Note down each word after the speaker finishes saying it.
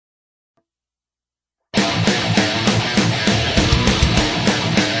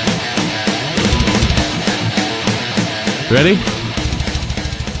Ready?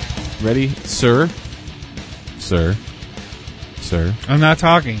 Ready, sir? Sir? I'm not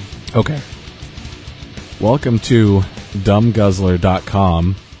talking. Okay. Welcome to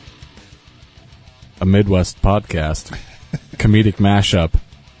dumbguzzler.com, a Midwest podcast, comedic mashup.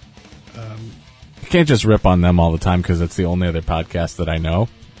 You can't just rip on them all the time because it's the only other podcast that I know.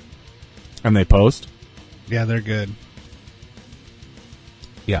 And they post. Yeah, they're good.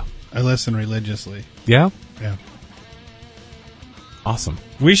 Yeah. I listen religiously. Yeah? Yeah. Awesome.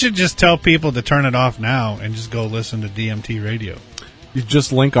 We should just tell people to turn it off now and just go listen to DMT radio. You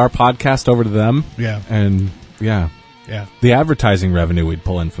just link our podcast over to them. Yeah. And, yeah. Yeah. The advertising revenue we'd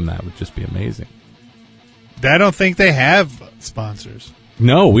pull in from that would just be amazing. I don't think they have sponsors.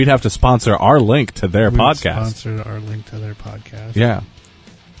 No, we'd have to sponsor our link to their podcast. Sponsor our link to their podcast. Yeah.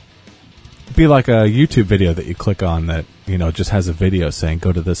 It'd be like a YouTube video that you click on that, you know, just has a video saying,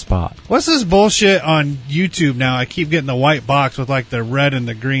 go to this spot. What's this bullshit on YouTube now? I keep getting the white box with like the red and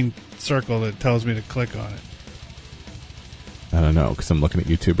the green circle that tells me to click on it. I don't know, because I'm looking at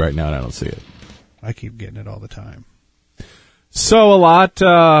YouTube right now and I don't see it. I keep getting it all the time. So a lot,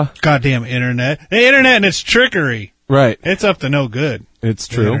 Goddamn internet. The internet and its trickery. right. It's up to no good. It's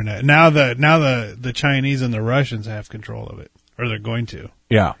The true. internet. Now the Chinese and the Russians have control of it. Or they're going to.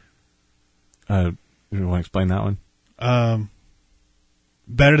 Yeah. You want to explain that one?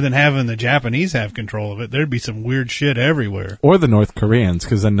 Better than having the Japanese have control of it. There'd be some weird shit everywhere. Or the North Koreans,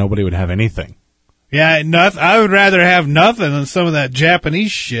 because then nobody would have anything. Yeah, I would rather have nothing than some of that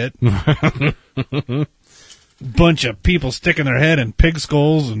Japanese shit. Bunch of people sticking their head in pig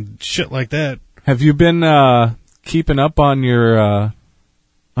skulls and shit like that. Have you been keeping up on your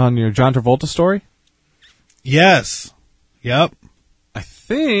John Travolta story? Yes. Yep. I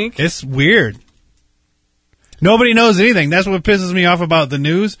think. It's weird. Nobody knows anything. That's what pisses me off about the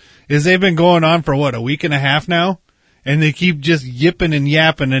news, is they've been going on for, a week and a half now? And they keep just yipping and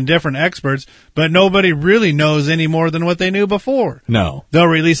yapping and different experts, but nobody really knows any more than what they knew before. No. They'll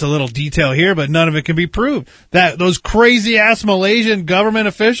release a little detail here, but none of it can be proved. Those crazy-ass Malaysian government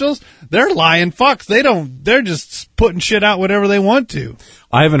officials, they're lying fucks. They're just putting shit out whatever they want to.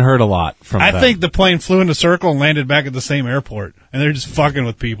 I haven't heard a lot from them. I think the plane flew in a circle and landed back at the same airport, and they're just fucking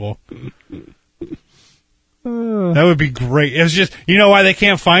with people. That would be great. It's just, you know why they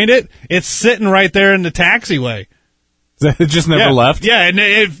can't find it? It's sitting right there in the taxiway. It just never left? Yeah, and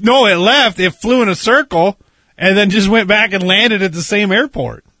it left. It flew in a circle and then just went back and landed at the same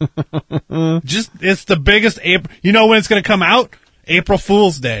airport. It's the biggest you know when it's going to come out? April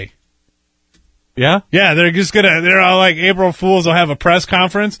Fool's Day. Yeah? Yeah, they're all like April Fools will have a press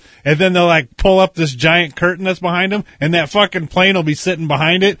conference and then they'll like pull up this giant curtain that's behind them and that fucking plane will be sitting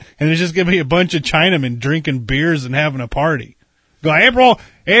behind it and there's just going to be a bunch of Chinamen drinking beers and having a party. Go April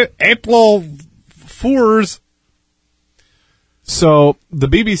Fools. So the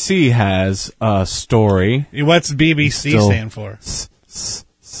BBC has a story. What's BBC stand for?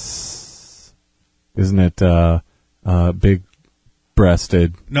 Isn't it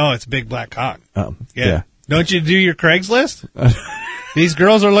big-breasted? No, it's big black cock. Yeah. Don't you do your Craigslist? These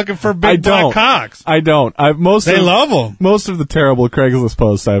girls are looking for big black cocks. I don't. They love them. Most of the terrible Craigslist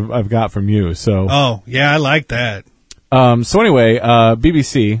posts I've got from you. So. Oh yeah, I like that. So anyway,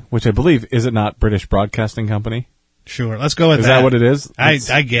 BBC, which I believe is it not British Broadcasting Company? Sure, let's go with that. Is that what it is? I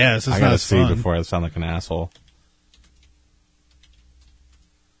guess it's I not gotta as see fun. before I sound like an asshole.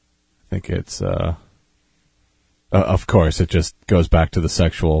 I think it's. Of course, it just goes back to the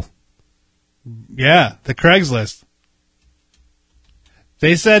sexual. Yeah, the Craigslist.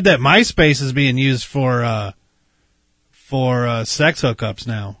 They said that MySpace is being used for sex hookups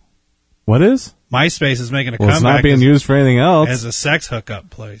now. What is? MySpace is making a Well, comeback. it's not being used for anything else. As a sex hookup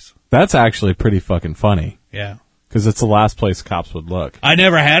place. That's actually pretty fucking funny. Yeah. Because it's the last place cops would look. I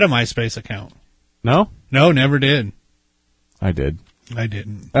never had a MySpace account. No? No, never did. I did. I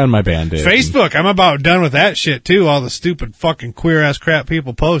didn't. And my band did. Facebook, I'm about done with that shit, too. All the stupid fucking queer-ass crap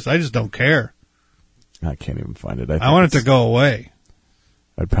people post. I just don't care. I can't even find it. I want it to go away.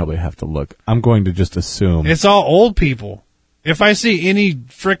 I'd probably have to look. I'm going to just assume. It's all old people. If I see any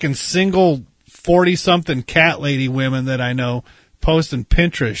frickin' single 40-something cat lady women that I know posting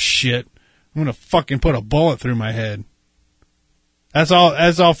Pinterest shit, I'm going to fucking put a bullet through my head. That's all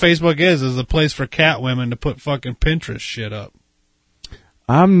Facebook is a place for cat women to put fucking Pinterest shit up.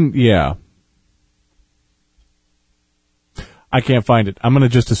 Yeah. I can't find it. I'm going to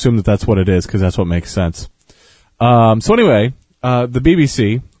just assume that that's what it is because that's what makes sense. So anyway, the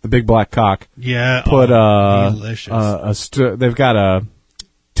BBC, the big black cock, put delicious. They've got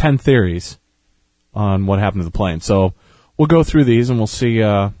 10 theories on what happened to the plane. So we'll go through these and we'll see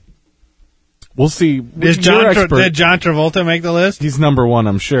We'll see. Did You're John expert. Travolta make the list? He's number one,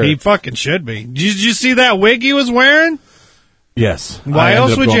 I'm sure. He fucking should be. Did you see that wig he was wearing? Yes. Why I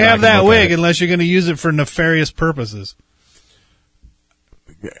else ended up would you going have back and that looking at wig it. unless you're going to use it for nefarious purposes?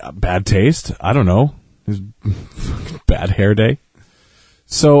 Bad taste? I don't know. Bad hair day.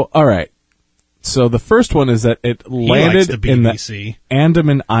 So, all right. So the first one is that it landed likes the in the BBC.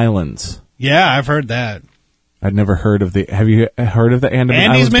 Andaman Islands. Yeah, I've heard that. I'd never heard of the. Have you heard of the Andaman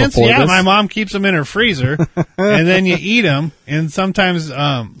Andes Islands mints? before Yeah, this? my mom keeps them in her freezer, and then you eat them, and sometimes,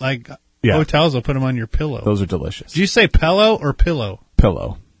 Yeah. hotels will put them on your pillow. Those are delicious. Did you say pillow or pillow?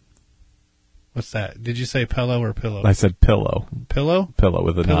 Pillow. What's that? Did you say pillow or pillow? I said pillow. Pillow? Pillow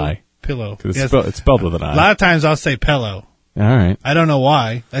with an Pillow. I. Pillow. 'Cause Yes. it's spelled with an I. A lot of times I'll say pillow. All right. I don't know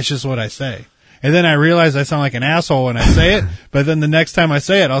why. That's just what I say. And then I realize I sound like an asshole when I say it, but then the next time I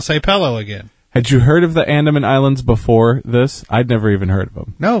say it, I'll say pillow again. Had you heard of the Andaman Islands before this? I'd never even heard of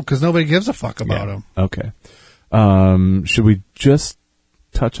them. No, because nobody gives a fuck about them. Okay. Should we just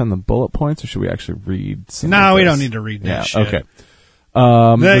touch on the bullet points, or should we actually read some No, of we this? don't need to read that shit. Okay.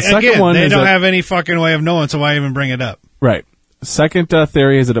 The second Again, one they is don't that, have any fucking way of knowing, so why even bring it up? right. Second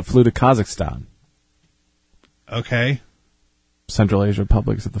theory is that it flew to Kazakhstan. Okay. Central Asia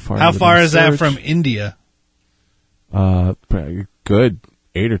Republic at the far How end of far the is that search. from India? Good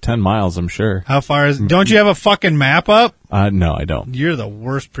 8 or 10 miles, I'm sure. How far is... Don't you have a fucking map up? No, I don't. You're the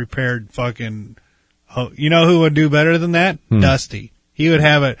worst prepared fucking... You know who would do better than that? Dusty. He would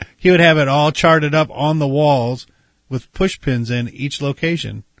have it all charted up on the walls with push pins in each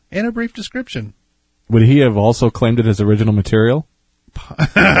location and a brief description. Would he have also claimed it as original material?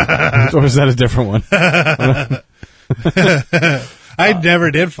 Or is that a different one? I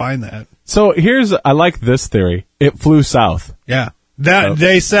never did find that. So I like this theory. It flew south. Yeah. That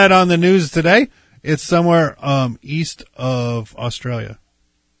they said on the news today, it's somewhere east of Australia.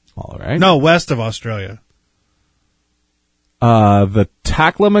 All right. No, west of Australia. The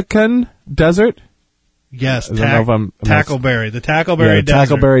Taklamakan Desert. Yes, I don't know if I'm- Tackleberry. The Tackleberry Yeah,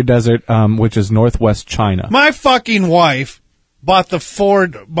 Desert. Tackleberry Desert, which is northwest China. My fucking wife bought a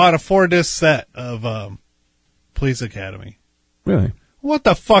 4-disc set of Police Academy. Really? What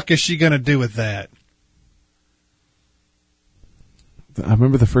the fuck is she gonna do with that? I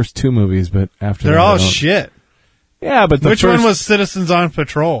remember the first 2 movies, but after They're that, all I don't- shit. Yeah, but Which one was Citizens on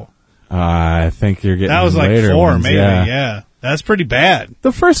Patrol? I think you're getting That was like later 4, ones, maybe. Yeah. Yeah, that's pretty bad.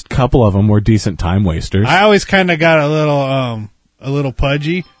 The first couple of them were decent time wasters. I always kind of got a little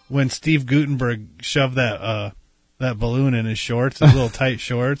pudgy when Steve Guttenberg shoved that balloon in his shorts, his little tight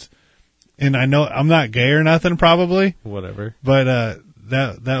shorts. And I know I'm not gay or nothing, probably, Whatever. but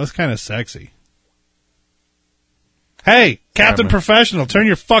that was kind of sexy. Hey, Captain Whatever. Professional, turn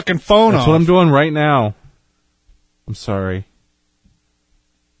your fucking phone That's off. what I'm doing right now. I'm sorry.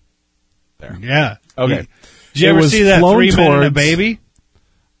 There. Yeah. Okay. Did you It ever was see that flown 3 Men and a towards- Baby?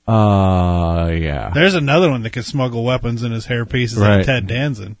 Yeah. There's another one that could smuggle weapons in his hair pieces like Right. Ted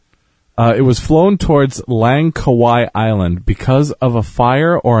Danson. It was flown towards Langkawi Island because of a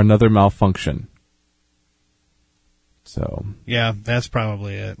fire or another malfunction. So, Yeah, that's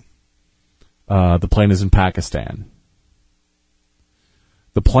probably it. the plane is in Pakistan.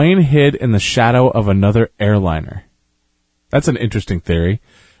 The plane hid in the shadow of another airliner. That's an interesting theory.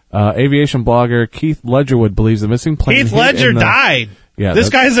 Aviation blogger Keith Ledgerwood believes the missing plane Heath hid Ledger in the- died. Yeah, This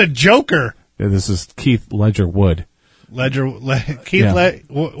that- guy's a joker. Yeah, this is Keith Ledgerwood. Keith Yeah.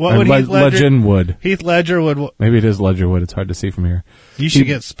 what would Heath Ledger? Legendwood. Heath Ledger would. Maybe it is Ledgerwood. It's hard to see from here. You should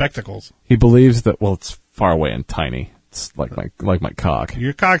get spectacles. He believes that, well, it's far away and tiny. It's like my cock.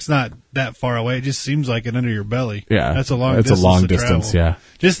 Your cock's not that far away. It just seems like it under your belly. Yeah. That's a long It's distance. a long to distance, travel. yeah.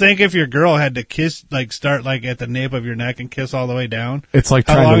 Just think if your girl had to kiss, start at the nape of your neck and kiss all the way down. It's like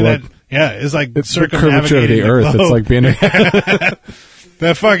How trying long to look. it's like It's the curvature of the circumnavigating earth. globe. It's like being.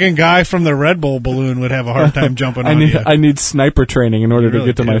 That fucking guy from the Red Bull balloon would have a hard time jumping on you. I need sniper training in order You to really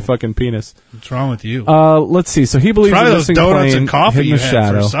get to my do. fucking penis. What's wrong with you? Let's see. So he believes Probably the those missing donuts plane and coffee hid in you the had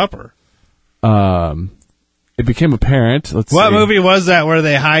shadow. for supper. It became apparent. Let's What see. movie was that where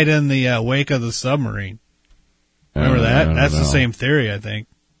they hide in the wake of the submarine? Remember I that? don't That's the know. same theory, I think.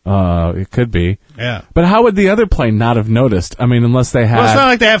 It could be. Yeah. But how would the other plane not have noticed? I mean, unless they Well, it's had, not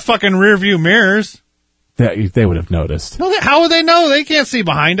like they have fucking rear view mirrors. they would have noticed. Well, how would they know? They can't see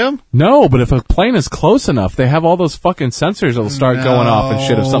behind them. No, but if a plane is close enough, they have all those fucking sensors that'll start going off and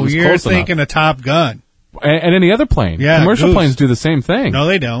shit if something's you're close thinking of Top Gun. enough. And any other plane. Yeah, Commercial Goose. planes do the same thing. No,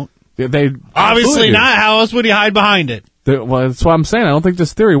 they don't. They Obviously absolutely do. not. How else would he hide behind it? Well, that's what I'm saying. I don't think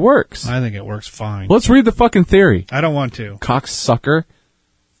this theory works. I think it works fine. Let's read the fucking theory. I don't want to. Cocksucker.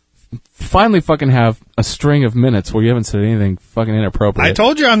 Finally fucking have a string of minutes where you haven't said anything fucking inappropriate. I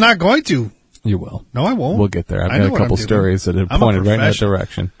told you I'm not going to. You will. No, I won't. We'll get there. I've I know got a what couple I'm doing. stories that have I'm a pointed right in that professional.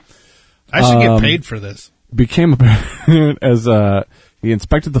 direction. I should get paid for this. Became apparent as he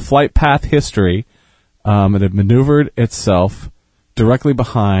inspected the flight path history. It had maneuvered itself directly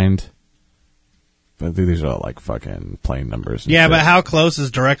behind. But these are all like fucking plane numbers. And Yeah, shit. but how close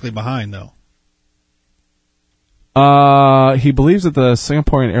is directly behind, though? He believes that the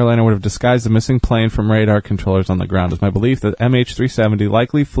Singaporean airliner would have disguised the missing plane from radar controllers on the ground. It's my belief that MH370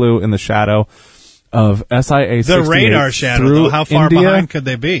 likely flew in the shadow of SIA-68 The radar shadow, through though, how far India, behind could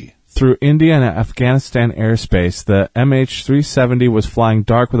they be? through India and Afghanistan airspace. The MH370 was flying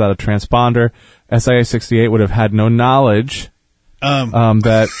dark without a transponder. SIA-68 would have had no knowledge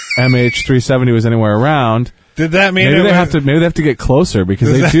that MH370 was anywhere around. Did that mean Maybe they have to get closer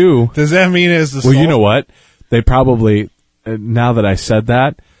because they do. Does that mean it's the Well, you soul? know what? They probably, now that I said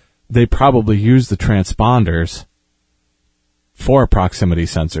that, they probably use the transponders for a proximity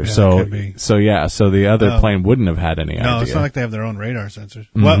sensor. Yeah, so, that could be. so the other plane wouldn't have had any idea. No, it's not like they have their own radar sensors.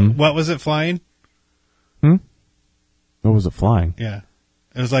 Mm-hmm. What was it flying? What was it flying? Yeah.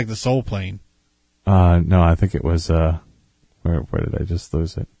 It was like the soul plane. No, I think it was, where did I just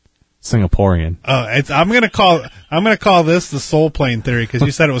lose it? Singaporean. Oh, I'm gonna call this the soul plane theory because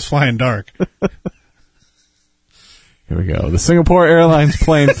you said it was flying dark. Here we go. The Singapore Airlines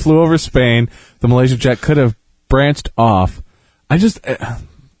plane flew over Spain. The Malaysia jet could have branched off. All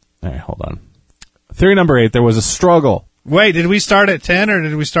right, hold on. Theory number 8, there was a struggle. Wait, did we start at 10 or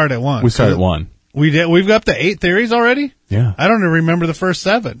did we start at 1? We started at 1. We did. We've got up to 8 theories already? Yeah. I don't even remember the first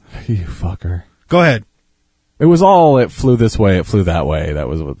 7. You fucker. Go ahead. It was all, it flew this way, it flew that way. That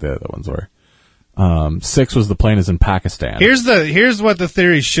was what the other ones were. 6 was the plane is in Pakistan. Here's what the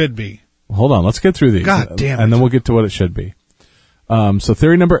theory should be. Hold on, let's get through these. God damn it. And then we'll get to what it should be. So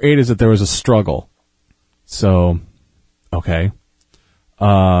theory number 8 is that there was a struggle. So, okay.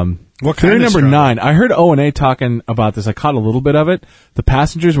 What Theory kind of number struggle? 9. I heard O&A talking about this. I caught a little bit of it. The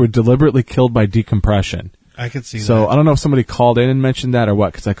passengers were deliberately killed by decompression. I could see So that. I don't know if somebody called in and mentioned that or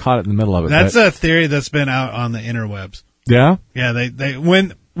what, because I caught it in the middle of it. That's but- a theory that's been out on the interwebs. yeah? Yeah, they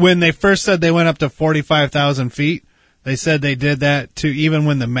when they first said they went up to 45,000 feet, they said they did that to even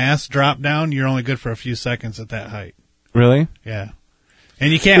when the mass dropped down, you're only good for a few seconds at that height. Really? Yeah.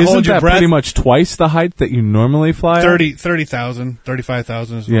 And you can't Isn't hold your that breath. pretty much twice the height that you normally fly at? 30,000,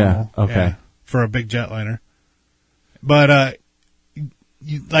 35,000 is Yeah, normal. okay. For a big jetliner. But,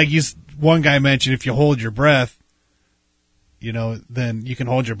 one guy mentioned if you hold your breath, then you can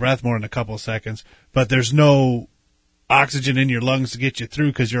hold your breath more than a couple of seconds, but there's no oxygen in your lungs to get you through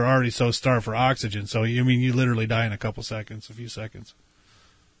because you're already so starved for oxygen. So, you literally die in a few seconds.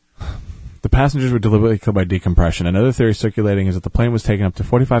 The passengers were deliberately killed by decompression. Another theory circulating is that the plane was taken up to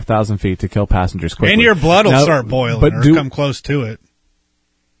 45,000 feet to kill passengers quickly. And your blood will Now, start boiling but or come close to it.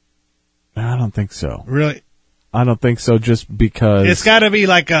 I don't think so. Really? I don't think so just because... It's got to be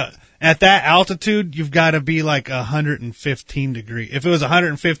like at that altitude, you've got to be like 115 degrees. If it was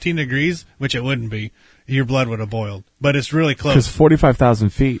 115 degrees, which it wouldn't be, your blood would have boiled. But it's really Because close. 45,000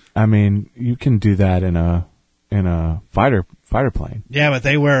 feet, I mean, you can do that in a fighter plane. Yeah, but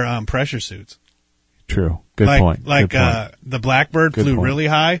they wear pressure suits. True. Good point. Good point. The Blackbird Good flew point. really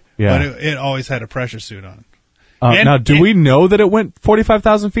high, Yeah. but it always had a pressure suit on. And- now, do and- we know that it went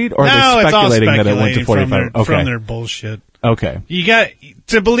 45,000 feet, or No, are they it's all speculating that it went to speculating 45? from their bullshit. Okay. You got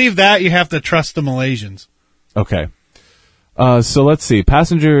to believe that, you have to trust the Malaysians. Okay. So let's see.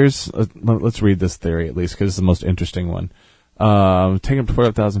 Passengers, let's read this theory at least because it's the most interesting one. Taking up to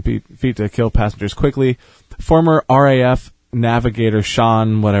 45,000 feet to kill passengers quickly. Former RAF navigator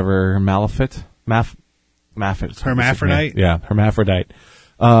Sean, whatever, Malafit? Hermaphrodite? Yeah, Hermaphrodite.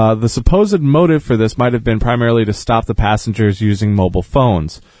 The supposed motive for this might have been primarily to stop the passengers using mobile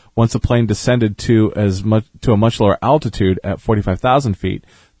phones. Once the plane descended to a much lower altitude at 45,000 feet,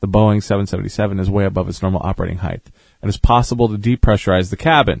 the Boeing 777 is way above its normal operating height, and it's possible to depressurize the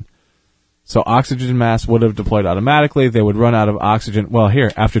cabin. So oxygen mask would have deployed automatically. They would run out of oxygen. Well, here,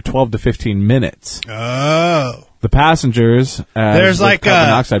 after 12 to 15 minutes. Oh. The passengers, There's like carbon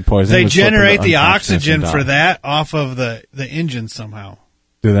monoxide poisoning, they would slip into generate the unconsciousness oxygen and for die. that off of the engine somehow.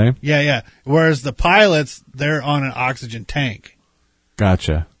 Do they? Yeah. Whereas the pilots, they're on an oxygen tank.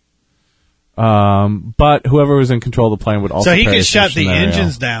 Gotcha. But whoever was in control of the plane would also So he could perish shut in the scenario.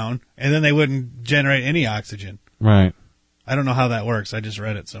 engines down, and then they wouldn't generate any oxygen. Right. I don't know how that works. I just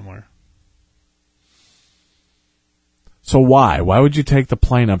read it somewhere. So why? Why would you take the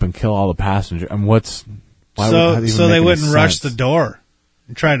plane up and kill all the passengers? And how does it even So make they any wouldn't rush the sense? door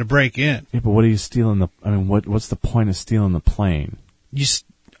and try to break in. Yeah, but what are you stealing what's the point of stealing the plane?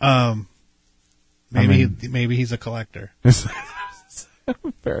 Maybe he's a collector.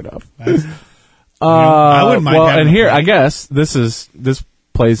 Fair enough. I wouldn't mind Well, having and a here, plane. I guess, this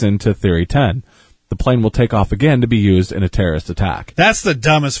plays into Theory 10. The plane will take off again to be used in a terrorist attack. That's the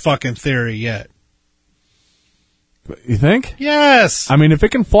dumbest fucking theory yet. You think? Yes. I mean, if it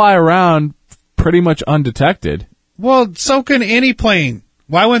can fly around pretty much undetected. Well, so can any plane.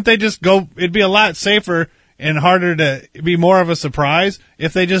 Why wouldn't they just go? It'd be a lot safer and harder to be more of a surprise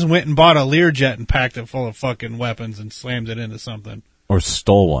if they just went and bought a Learjet and packed it full of fucking weapons and slammed it into something. Or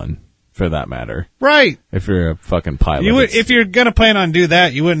stole one, for that matter. Right. If you're a fucking pilot. You would, it's- if you're gonna plan on do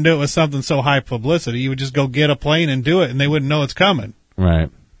that, you wouldn't do it with something so high publicity. You would just go get a plane and do it, and they wouldn't know it's coming. Right.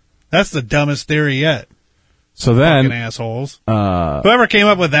 That's the dumbest theory yet. So Fucking then, assholes. Whoever came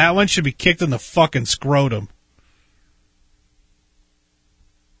up with that one should be kicked in the fucking scrotum.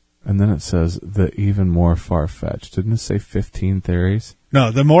 and then it says the even more far-fetched. Didn't it say 15 theories?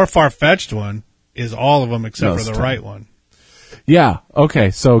 No, the more far-fetched one is all of them except No, for it's the 10. right one. Yeah.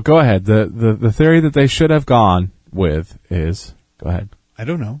 Okay. So go ahead. The theory that they should have gone with is, go ahead. I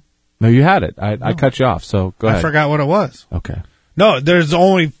don't know. No, you had it. I cut you off. So go ahead. I forgot what it was. Okay. No, there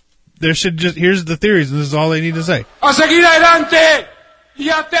should just, here's the theories, and this is all they need to say. A seguir adelante y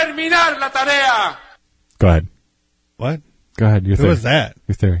a terminar la tarea. Go ahead. What? Go ahead. Your Who theory. was that?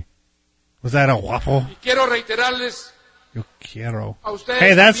 Your theory. Was that a waffle? Y quiero reiterarles Yo quiero. a ustedes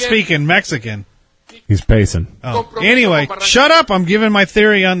Hey, that's también speaking Mexican. He's pacing. Oh. Compromiso Anyway, con Barranquilla. shut up. I'm giving my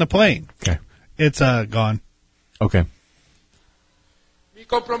theory on the plane. Okay. It's gone. Okay. mi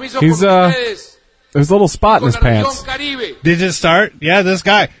compromiso He's, con ustedes There's a little spot in con his la región pants. Caribe. Did it start? Yeah, this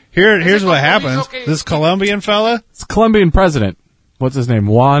guy. Here's what happens. This Colombian fella, It's Colombian president. What's his name?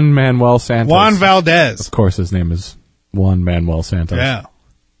 Juan Manuel Santos. Juan Valdez. Of course, his name is Juan Manuel Santos. Yeah.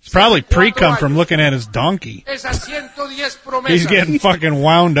 It's probably pre-cum from looking at his donkey. Esas 110 promesas He's getting fucking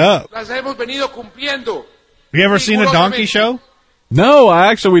wound up. las hemos venido cumpliendo. You ever seen a donkey show? No,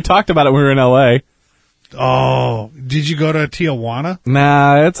 we talked about it when we were in L.A. Oh, did you go to Tijuana?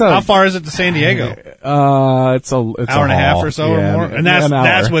 Nah, it's How far is it to San Diego? it's Hour and a half or so or more? And that's an hour.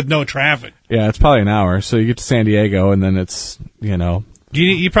 that's with no traffic. Yeah, it's probably an hour. So you get to San Diego, and then it's,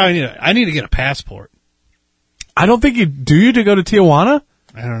 You probably need I need to get a passport. I don't think you to go to Tijuana?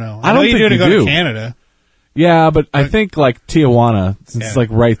 I don't know. I know don't you think do to you go do. to Canada. Yeah, but I think like Tijuana, it's Yeah. like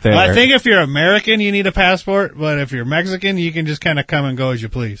right there. Well, I think if you're American, you need a passport, but if you're Mexican, you can just kind of come and go as you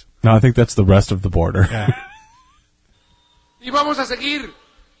please. No, I think that's the rest of the border. Yeah. Y vamos a seguir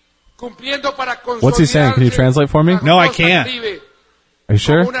cumpliendo para What's he saying? Can you translate for me? No, I can't. Are you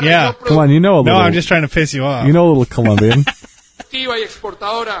sure? Yeah. Come on, you know a little. No, I'm just trying to piss you off. You know a little Colombian. y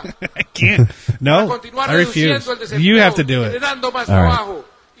exportadora. I can't. No, Continuar I refuse. reduciendo el desempleo, You have to do it. generando más All right. trabajo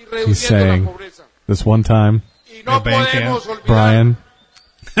y reduciendo He's saying la pobreza. this one time, Y no The bank podemos olvidar, Brian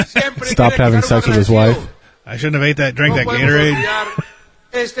siempre stopped tiene que having ser sex with his agradecido. wife. I shouldn't have ate that, drank No that podemos Gatorade. olvidar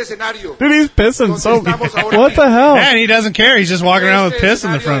este escenario. Dude, he's pissing so. Donde estamos ahora What the hell? And he doesn't care. He's just walking around with piss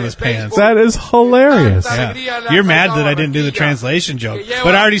in the front of his pants. That is hilarious. Yeah. You're mad that I didn't do the translation joke,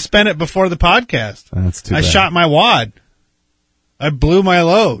 but I already spent it before the podcast. That's too I bad. shot my wad. I blew my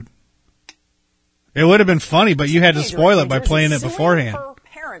load. It would have been funny, but you had to spoil it by playing it beforehand. Her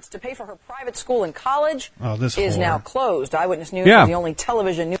parents to pay for her private school and college Oh, this is whore. now closed. Eyewitness News Yeah. is the only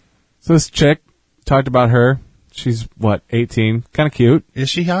television news So this chick talked about her. She's what, 18? Kind of cute. Is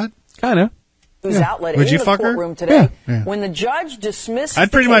she hot? Kind of. outlet Would in you the fuck her? courtroom today. Yeah. When the judge dismissed,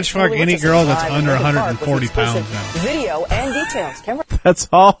 I'd pretty the much case, fuck Julie any Richardson girl that's live under in Lincoln Park with 140 exclusive pounds now. Video and details. Cameron. That's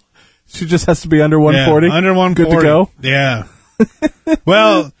all. She just has to be under 140. Yeah, under 140. Good to go. Yeah.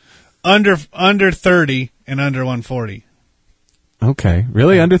 Well, under 30 and under 140. Okay.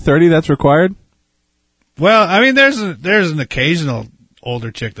 Really? Under 30? That's required? Well, I mean, there's an occasional older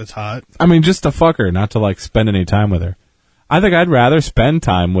chick that's hot. I mean, just to fuck her, not to like spend any time with her. I think I'd rather spend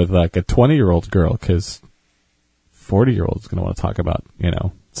time with like a 20-year-old girl because 40-year-old's going to want to talk about,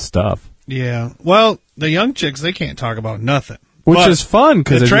 stuff. Yeah. Well, the young chicks, they can't talk about nothing. Which But is fun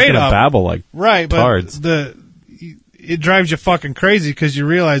because the they're just going to trade-off- babble like Right, but tards. it drives you fucking crazy because you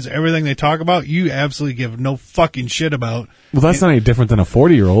realize everything they talk about, you absolutely give no fucking shit about. Well, that's not any different than a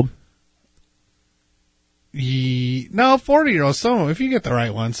 40-year-old. No, 40-year-olds, some of them, if you get the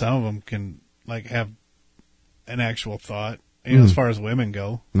right one, some of them can like have an actual thought. As far as women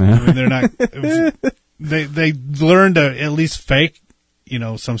go, I mean, they're not. They learn to at least fake,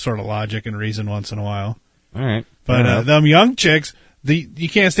 some sort of logic and reason once in a while. All right. But them young chicks, you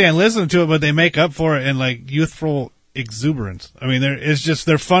can't stand listening to it, but they make up for it in like youthful exuberance. I mean,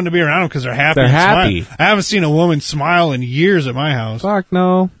 they're fun to be around because they're happy. They're and happy. smile. I haven't seen a woman smile in years at my house. Fuck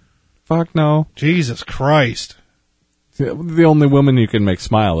no. Jesus Christ. The only woman you can make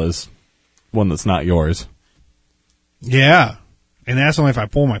smile is one that's not yours. Yeah, and that's only if I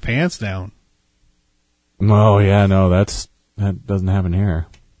pull my pants down. Oh yeah, no, that doesn't happen here.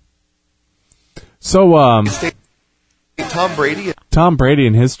 So Tom Brady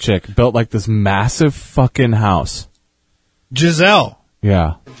and his chick built like this massive fucking house. Giselle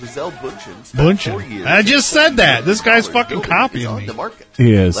Yeah, Bundchen. I just said that. This guy's fucking copying me.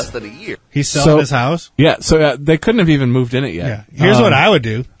 he is. Less than a year. He's selling his house. Yeah, so they couldn't have even moved in it yet. Yeah. Here's what I would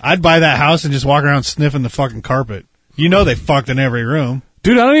do. I'd buy that house and just walk around sniffing the fucking carpet. You know they fucked in every room.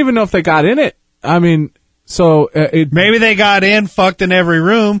 Dude, I don't even know if they got in it. I mean, so Maybe they got in, fucked in every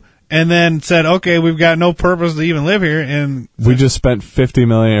room, and then said, okay, we've got no purpose to even live here. And we just spent $50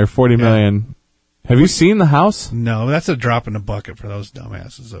 million or $40 million. Have you seen the house? no, that's a drop in the bucket for those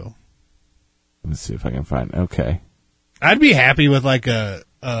dumbasses, though. Let's see if I can find. Okay. I'd be happy with like a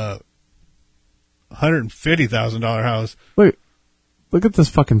 $150,000 house. Look at this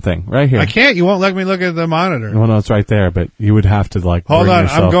fucking thing right here. I can't. You won't let me look at the monitor. Well, no, it's right there, but you would have to like. Hold bring on,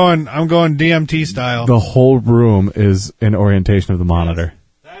 yourself. I'm going DMT style. The whole room is in orientation of the monitor.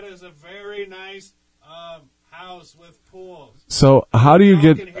 That is a very nice house with pools. So how do you You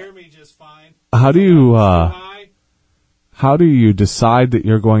get? can hear me just fine. How do you decide that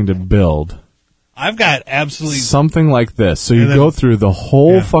you're going to build I've got absolutely something like this? So you And then- go through the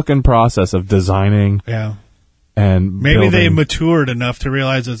whole Yeah. fucking process of designing yeah. and Maybe they building. matured enough to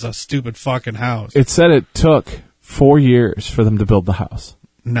realize it's a stupid fucking house. It said it took 4 years for them to build the house,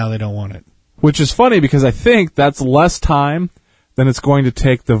 Now they don't want it. which is funny because I think that's less time than it's going to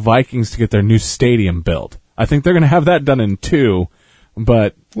take the Vikings to get their new stadium built. I think they're going to have that done in 2,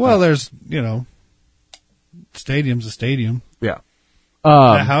 but Well, there's, stadium's a stadium. yeah.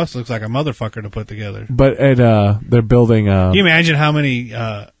 That house looks like a motherfucker to put together. But they're building Can you imagine how many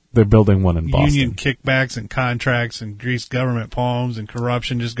they're building one in Boston. union kickbacks and contracts and greased government palms and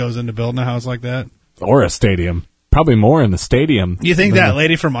corruption just goes into building a house like that? Or a stadium. Probably more in the stadium. You think than that the-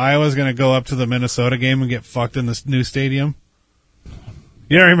 lady from Iowa is going to go up to the Minnesota game and get fucked in this new stadium?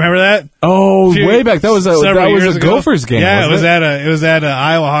 You don't remember that? Oh, Few- way back. That was several a years ago. Gophers game. Yeah, wasn't it was at a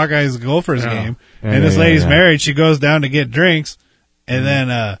Iowa Hawkeyes Gophers game. Yeah, And this yeah, lady's yeah. married. She goes down to get drinks, and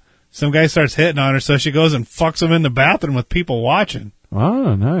then some guy starts hitting on her. So she goes and fucks him in the bathroom with people watching.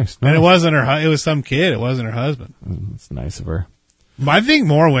 Oh, nice. And it nice. wasn't her. It was some kid. It wasn't her husband. That's nice of her. I think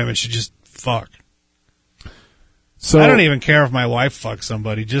more women should just fuck. So I don't even care if my wife fucks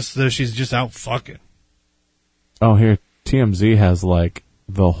somebody, just so she's just out fucking. Oh, here TMZ has like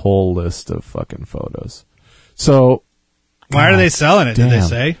the whole list of fucking photos. So Why are they selling it? Did they damn.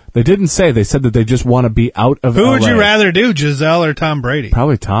 say? They didn't say. They said that they just want to be out of Who would LA. you rather do, Giselle or Tom Brady?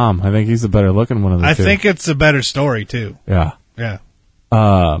 Probably Tom. I think he's the better looking one of the I two. think it's a better story too. Yeah. Yeah,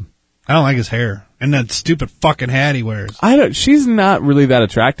 Uh, I don't like his hair and that stupid fucking hat he wears. she's not really that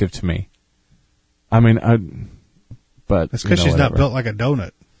attractive to me. I mean, but It's because you know, she's not whatever. built like a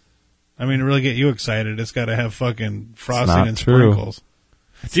donut. I mean, to really get you excited, it's got to have fucking frosting not and true. sprinkles.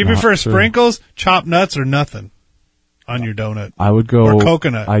 Do you not prefer true. sprinkles, chopped nuts, or nothing on your donut? I would go Or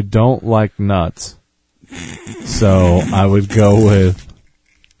coconut. I don't like nuts, so I would go with.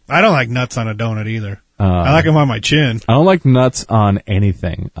 I don't like nuts on a donut either. I like them on my chin, I don't like nuts on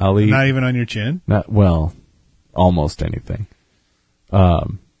anything. I'll eat not even on your chin. almost anything.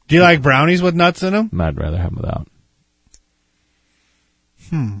 Do you like brownies with nuts in them? I'd rather have them without.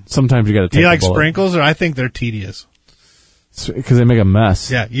 Sometimes you got to take. Do you like the bullet. sprinkles, or I think they're tedious? Because they make a mess.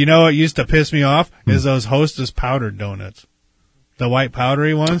 Yeah, you know what used to piss me off is those Hostess powdered donuts, the white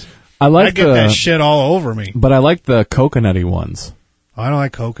powdery ones. I like I get that shit all over me. but I like the coconutty ones. I don't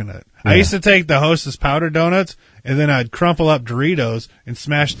like coconut. I Yeah. used to take the Hostess powdered donuts and then I'd crumple up Doritos and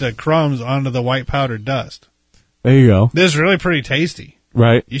smash the crumbs onto the white powdered dust. There you go. This is really pretty tasty.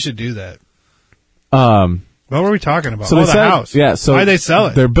 Right. You should do that. So What were we talking about? they the said, house. Yeah. So why'd they sell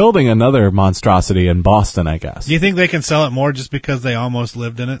it? They're building another monstrosity in Boston, I guess. Do you think they can sell it more just because they almost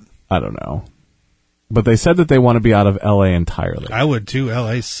lived in it? I don't know. But they said that they want to be out of LA entirely. I would too.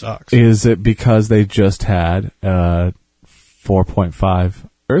 LA sucks. Is it because they just had a 4.5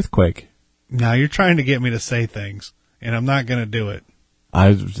 earthquake? Now you're trying to get me to say things, and I'm not going to do it.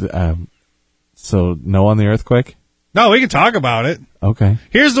 So no on the earthquake? No, we can talk about it. Okay.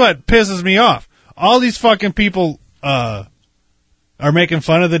 Here's what pisses me off. All these fucking people are making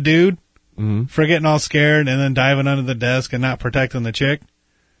fun of the dude for getting all scared and then diving under the desk and not protecting the chick.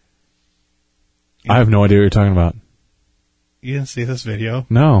 I have no idea what you're talking about. You didn't see this video?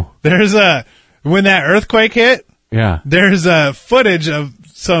 No. There's when that earthquake hit, Yeah. there's footage of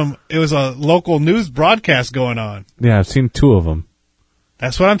it was a local news broadcast going on. Yeah, I've seen 2 of them.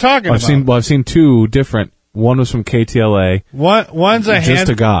 That's what I'm talking I've about. I've seen 2 different. One was from KTLA. One's Just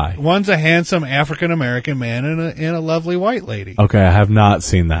a guy. One's a handsome African American man and a lovely white lady. Okay, I have not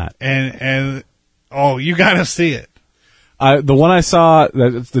seen that. And Oh, you gotta see it. The one I saw,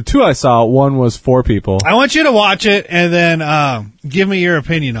 the two I saw, one was 4 people. I want you to watch it and then give me your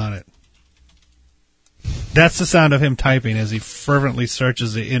opinion on it. That's the sound of him typing as he fervently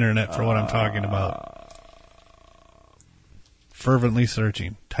searches the internet for what I'm talking about. Fervently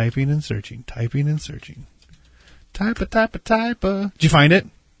searching. Typing and searching. Typing and searching. Type-a. Did you find it?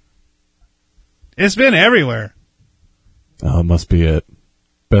 It's been everywhere. Oh, it must be it.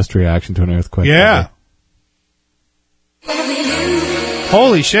 Best reaction to an earthquake. Yeah.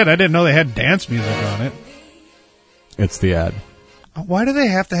 Holy shit, I didn't know they had dance music on it. It's the ad. Why do they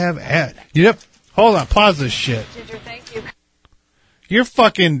have to have ad? Yep. Hold on, pause this shit. Ginger, thank you. Your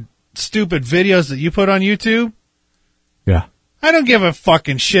fucking stupid videos that you put on YouTube, Yeah. I don't give a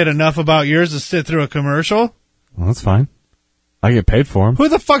fucking shit enough about yours to sit through a commercial. Well, that's fine. I get paid for them. Who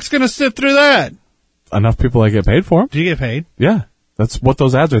the fuck's gonna sit through that? Enough people I get paid for them. Do you get paid? Yeah. That's what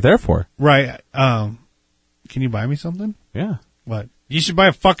those ads are there for. Right. Can you buy me something? Yeah. What? You should buy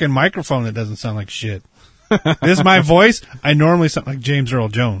a fucking microphone that doesn't sound like shit. This is my voice. I normally sound like James Earl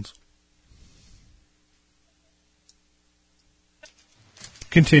Jones.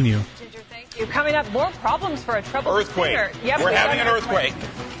 Continue. Ginger, thank you. Coming up, more problems for a troubled Earthquake. singer. Yep, We're having an earthquake.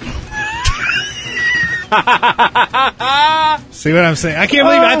 See what I'm saying? I can't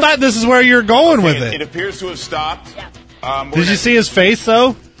believe it. I thought this is where you're going with It it. appears to have stopped. Did you see his face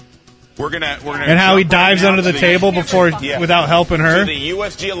though? We're gonna And how he jump right dives now under to the table before Yeah. without helping to her? the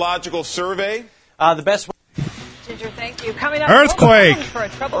U.S. Geological Survey. The best way. Ginger, thank you. Coming up, Earthquake. more problems for a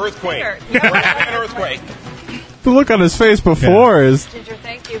troubled Earthquake. singer. We're Yep. having an earthquake. The look on his face before is Ginger,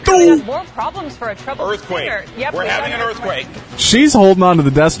 thank you. Coming up, more problems for a troubled Earthquake. singer. Yep, We're having an earthquake. she's holding on to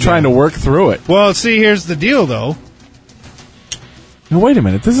the desk trying to work through it. Well, see, here's the deal though. Now, wait a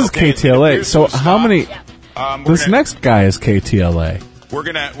minute. This is Okay, it KTLA. appears So to have how stopped. many... We're This gonna- next guy is KTLA. We're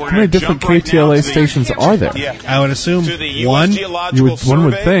gonna How many different jump right now KTLA to the- stations are there? Yeah. I would assume To the U.S. one. Geological One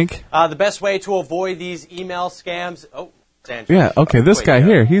would Survey. think. The best way to avoid these email scams. Oh, Sandra. Yeah, okay, this Wait, guy yeah.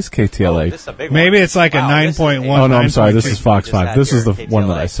 here, he's Oh, KTLA. this is a big Maybe one. it's like a Wow, this is 9.1. Oh, no, I'm sorry. This 9.2. is Fox Just 5. had This is the your one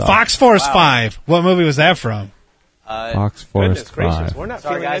that KTLA. I saw. Fox Force Wow. 5. What movie was that from? Fox Goodness Forest gracious, 5. we're not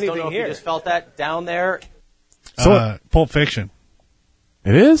Sorry, feeling guys. anything Don't know if here. you just felt that down there. So Pulp Fiction.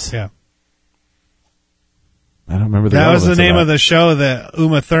 it is? Yeah. I don't remember the That was the relevance name that. of the show that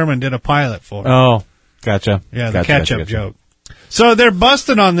Uma Thurman did a pilot for. Oh, gotcha. Yeah, the Gotcha, ketchup gotcha. joke. So they're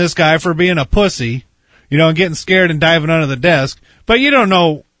busting on this guy for being a pussy, and getting scared and diving under the desk. But you don't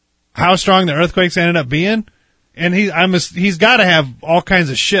know how strong the earthquakes ended up being. And he's got to have all kinds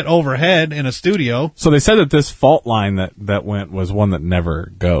of shit overhead in a studio. So they said that this fault line that went was one that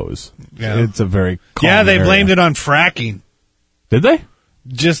never goes. Yeah. It's a very calm Yeah, they area. blamed it on fracking. Did they?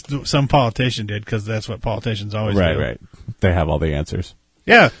 Just some politician did, because that's what politicians always do. Right. They have all the answers.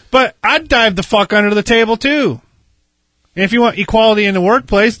 Yeah, but I'd dive the fuck under the table, too. If you want equality in the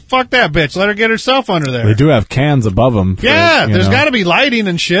workplace, fuck that bitch. Let her get herself under there. They do have cans above them. Yeah, there's got to be lighting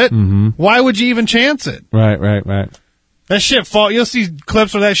and shit. Mm-hmm. Why would you even chance it? Right. That shit fall. You'll see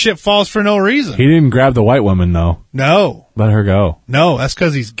clips where that shit falls for no reason. He didn't grab the white woman, though. No, Let her go. that's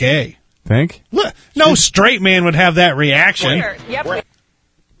because he's gay. Think? Look, no straight man would have that reaction. Yep.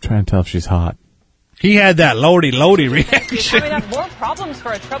 Try and tell if she's hot. He had that loady reaction. Coming up, more problems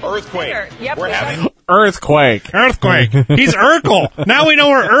for a troubled Earthquake. singer. Yep. We're having Earthquake. Earthquake. He's Urkel. Now we know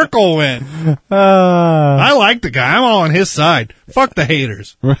where Urkel went. I like the guy. I'm all on his side. Fuck the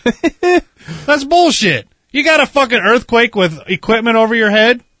haters. That's bullshit. You got a fucking earthquake with equipment over your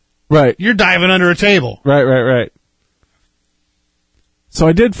head? Right. You're diving under a table. Right. So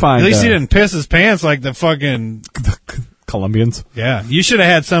I did find... At least he didn't piss his pants like the fucking... Colombians. Yeah. You should have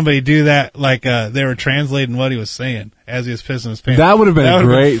had somebody do that like they were translating what he was saying as he was pissing his pants. That would have been a would've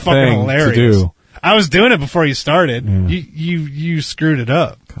great fucking thing to do. I was doing it before you started. Yeah. You screwed it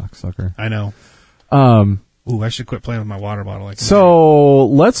up. Cocksucker. I know. Ooh, I should quit playing with my water bottle like that. So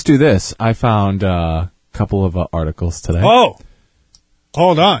let's do this. I found a couple of articles today. Oh,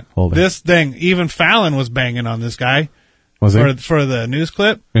 hold on. Hold it. This thing, even Fallon was banging on this guy Was it? for the news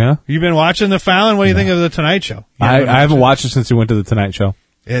clip. Yeah. You been watching the Fallon? What do you think of the Tonight Show? You I haven't watched it since you went to the Tonight Show.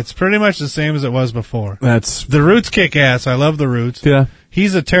 It's pretty much the same as it was before. That's... The Roots kick ass. I love the Roots. Yeah.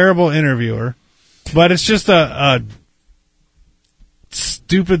 He's a terrible interviewer, but it's just a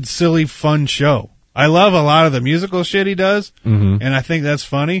stupid, silly, fun show. I love a lot of the musical shit he does, and I think that's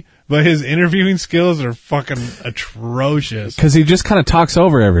funny, but his interviewing skills are fucking atrocious. Because he just kind of talks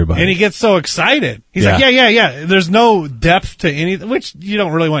over everybody. And he gets so excited. He's like, yeah. There's no depth to anything, which you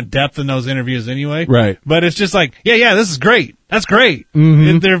don't really want depth in those interviews anyway. Right. But it's just like, yeah, this is great. That's great.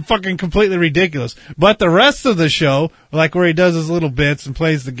 They're fucking completely ridiculous. But the rest of the show, like where he does his little bits and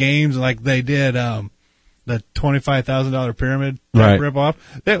plays the games like they did the $25,000 pyramid Right. ripoff,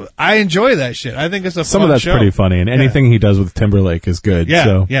 I enjoy that shit. I think it's a Some fun of that's show. pretty funny, and anything he does with Timberlake is good. Yeah,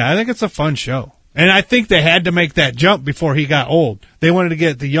 So. yeah, I think it's a fun show. And I think they had to make that jump before he got old. They wanted to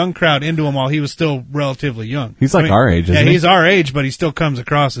get the young crowd into him while he was still relatively young. He's like our age, isn't yeah, he? he's our age, but he still comes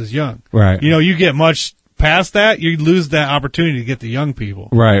across as young. Right. You know, you get much past that, you lose that opportunity to get the young people.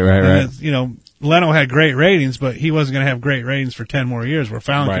 Right. And it's, you know, Leno had great ratings, but he wasn't going to have great ratings for 10 more years, where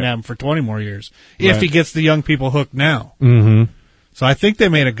Fallon Right. can have them for 20 more years if Right. he gets the young people hooked now. Mm-hmm. So I think they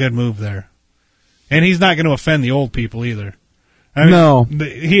made a good move there. And he's not going to offend the old people either. I mean, No.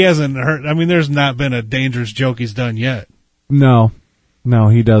 He hasn't hurt. I mean, there's not been a dangerous joke he's done yet. No,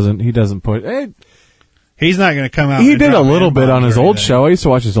 he doesn't. He doesn't put. He's not going to come out. He and did a drop little an bit N-bomb on his or old anything. show. I used to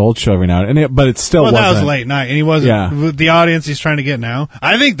watch his old show every now and then, but it still Well, wasn't. that was late night, and he wasn't Yeah. with the audience he's trying to get now.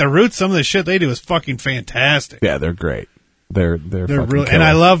 I think the Roots, some of the shit they do is fucking fantastic. Yeah, they're great. They're They're fucking real, killer. and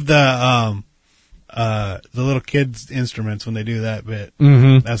I love the little kids' instruments when they do that bit.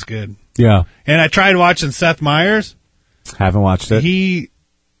 Mm-hmm. That's good. Yeah, And I tried watching Seth Meyers. haven't watched it. He's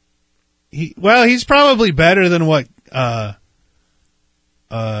probably better than what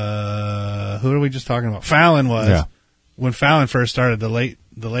who are we just talking about? Fallon was. Yeah. When Fallon first started the late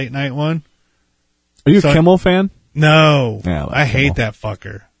night one. Are you a So- Kimmel fan? No. Yeah, I like I hate Kimmel. that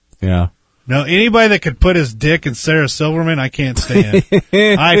fucker. Yeah. No, anybody that could put his dick in Sarah Silverman, I can't stand.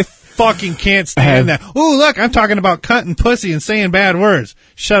 I fucking can't stand that. Ooh, look, I'm talking about cutting pussy and saying bad words.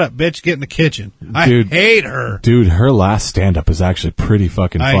 Shut up, bitch. Get in the kitchen. I Dude. hate her. Dude, her last stand-up is actually pretty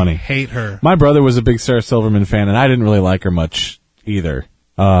fucking I funny. hate her. My brother was a big Sarah Silverman fan, and I didn't really like her much either.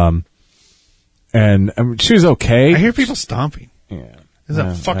 And I mean, she was okay. I hear people stomping. Yeah. There's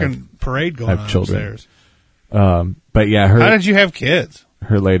a fucking parade going I have on children. upstairs. But yeah, How did you have kids?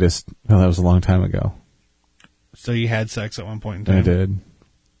 her latest. Oh, that was a long time ago. So you had sex at one point in time? I did.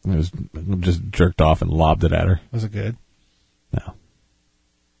 I was just jerked off and lobbed it at her. Was it good?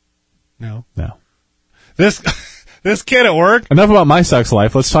 No. No. This kid at work. Enough about my sex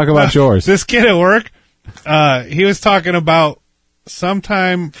life. Let's talk about yours. This kid at work, he was talking about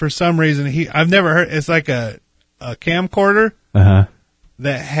sometime for some reason I've never heard. It's like a camcorder Uh-huh.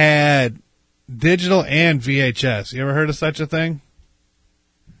 that had digital and VHS. You ever heard of such a thing?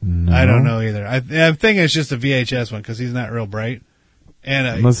 No. I don't know either. I'm thinking it's just a VHS one because he's not real bright. And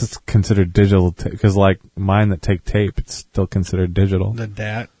Unless it's considered digital, because like mine that take tape, it's still considered digital. the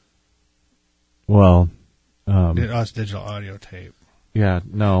DAT, Well, it's digital audio tape. yeah,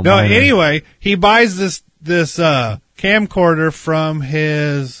 no. No, mine are- anyway, he buys this camcorder from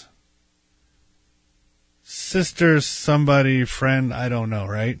his sister's somebody friend, I don't know,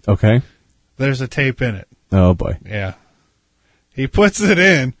 right? Okay. There's a tape in it. Oh boy. Yeah. He puts it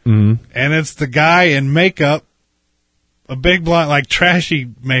in, Mm-hmm. and it's the guy in makeup, a big blonde, like trashy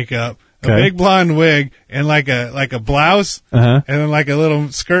makeup, a Okay. big blonde wig, and like a blouse, Uh-huh. and then like a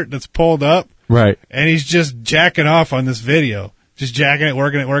little skirt that's pulled up, Right. and he's just jacking off on this video. Just jacking it,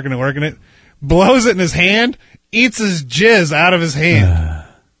 working it, blows it in his hand, eats his jizz out of his hand.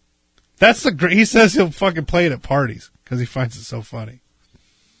 That's he says he'll fucking play it at parties because he finds it so funny.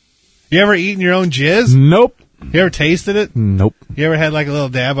 You ever eaten your own jizz? Nope. You ever tasted it? Nope. You ever had like a little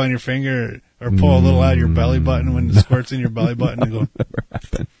dab on your finger or pull a little out of your belly button when it squirts in your belly button and go, Never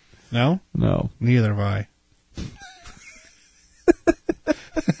happened. no? No. Neither have I.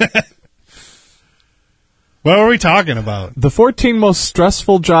 What were we talking about? The 14 most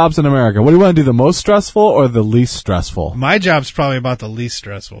stressful jobs in America. What do you want to do? The most stressful or the least stressful? My job's probably about the least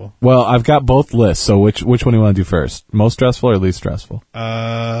stressful. Well, I've got both lists. So which one do you want to do first? Most stressful or least stressful?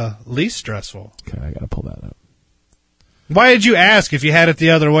 Least stressful. Okay, I got to pull that up. Why did you ask if you had it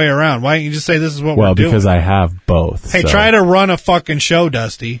the other way around? Why didn't you just say this is what Well, we're doing? because I have both. Hey, so. try to run a fucking show,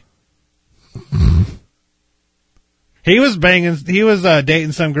 Dusty. He was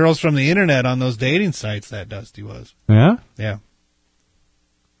dating some girls from the internet on those dating sites, that Dusty was. Yeah? Yeah.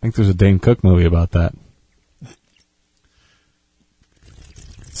 I think there's a Dane Cook movie about that.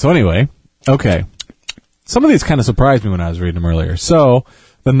 So anyway, okay. Some of these kind of surprised me when I was reading them earlier. So,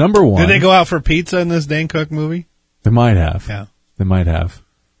 the number one... Did they go out for pizza in this Dane Cook movie? They might have. Yeah. They might have.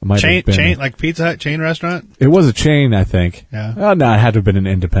 It might have been. Chain, like Pizza Hut, chain restaurant? It was a chain, I think. Yeah. Oh, no, it had to have been an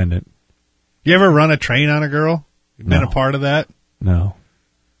independent. You ever run a train on a girl? You been No. a part of that? No.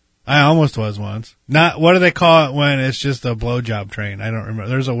 I almost was once. Not, what do they call it when it's just a blowjob train? I don't remember.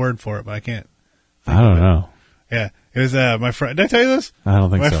 There's a word for it, but I can't. I don't know. Yeah. It was, my friend, did I tell you this? I don't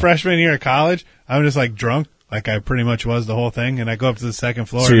think my so. freshman year of college, I'm just like drunk, like I pretty much was the whole thing, and I go up to the second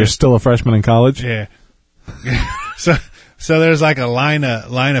floor. So you're still a freshman in college? Yeah. so So there's like a line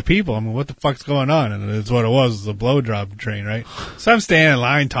of people. I mean, what the fuck's going on? And it's what it was a blow job train, right? So I'm standing in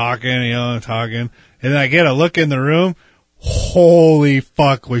line talking, and then I get a look in the room. Holy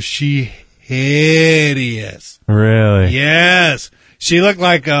fuck, was she hideous? Really? Yes. She looked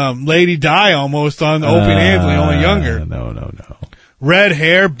like Lady Di almost on Opie and Anthony, only younger. No. Red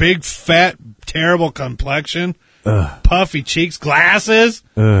hair, big fat, terrible complexion, puffy cheeks, glasses.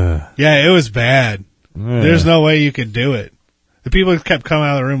 Yeah, it was bad. There's no way you could do it. The people kept coming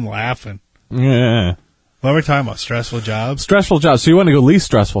out of the room laughing. Yeah. What were we talking about? Stressful jobs? Stressful jobs. So you want to go least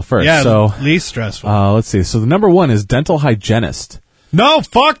stressful first. Yeah, So least stressful. let's see. So the number one is dental hygienist. No,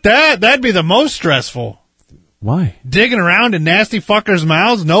 fuck that. That'd be the most stressful. Why? Digging around in nasty fuckers'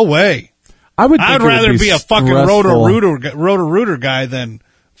 mouths? No way. I'd I'd rather be a fucking stressful. Roto-Rooter guy than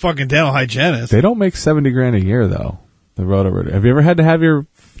fucking dental hygienist. They don't make $70,000 a year though. The Roto-Rooter. Have you ever had to have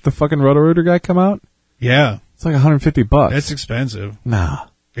the fucking Roto-Rooter guy come out? Yeah. It's like $150. It's expensive. Nah.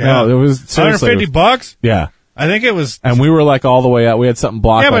 Yeah. No, it was seriously. $150? Yeah. I think it was. And we were like all the way out. We had something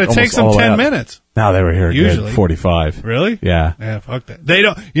blocked. Yeah, but like, it takes them almost all the way 10 out. minutes. No, they were here Usually. good 45. Really? Yeah. Yeah, fuck that. They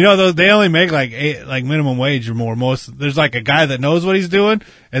don't, they only make like minimum wage or more. There's like a guy that knows what he's doing,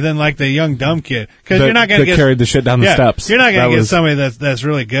 and then like the young dumb kid. Cause you're not gonna that get. carried the shit down the steps. You're not gonna That get was- somebody that's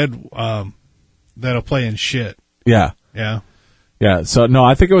really good, that'll play in shit. Yeah. Yeah. Yeah. So no,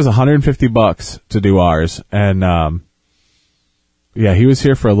 I think it was $150 to do ours. And, yeah, he was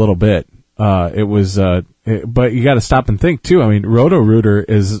here for a little bit. It was, but you got to stop and think too. I mean, Roto-Rooter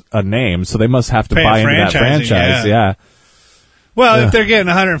is a name, so they must have to Pay buy a into that franchising, franchise. Yeah. Well, Yeah. if they're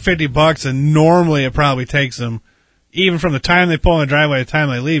getting $150, and normally it probably takes them, even from the time they pull in the driveway to the time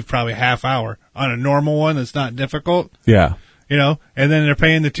they leave, probably half hour on a normal one that's not difficult. Yeah. And then they're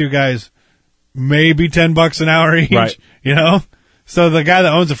paying the two guys maybe $10 an hour each. Right. So the guy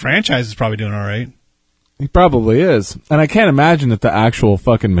that owns the franchise is probably doing all right. He probably is. And I can't imagine that the actual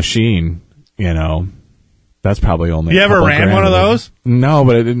fucking machine, that's probably only. You a ever couple ran grand one of it. those? No,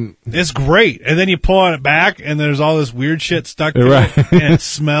 but it didn't. It's great. And then you pull it back, and there's all this weird shit stuck to Right. it, and it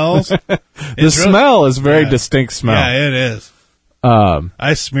smells. The smell is very distinct smell. Yeah, it is.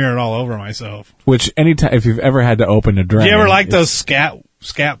 I smear it all over myself. Which anytime, if you've ever had to open a drain. Do you ever like it's- those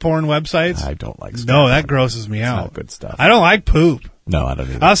scat porn websites? I don't like No, scat that porn. grosses me out. not good stuff. I don't like poop. No, I don't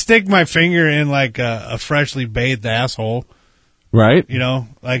either. I'll stick my finger in like a freshly bathed asshole. Right?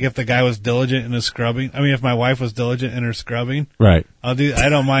 Like if the guy was diligent in his scrubbing. I mean, if my wife was diligent in her scrubbing, Right. I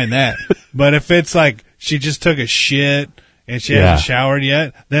don't mind that. But if it's like she just took a shit and she Yeah. hasn't showered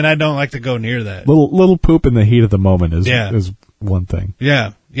yet, then I don't like to go near that. Little poop in the heat of the moment is Yeah. is one thing.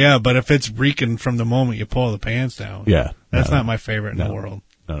 Yeah, but if it's reeking from the moment you pull the pants down, Yeah. that's No. not my favorite in the world.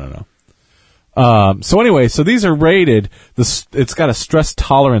 No. So anyway, so these are rated. It's got a stress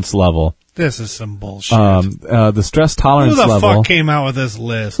tolerance level. This is some bullshit. The stress Who tolerance the level. fuck came out with this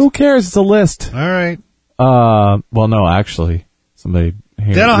list? Who cares? It's a list. All right. Well, no, actually, somebody.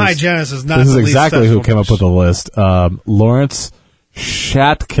 Here, Dental this- hygienist is not This is the least exactly who stressful came up with the list. Lawrence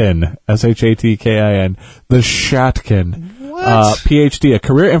Shatkin, Shatkin, the Shatkin. PhD, a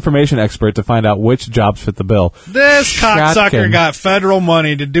career information expert to find out which jobs fit the bill. This cocksucker Shatkin. got federal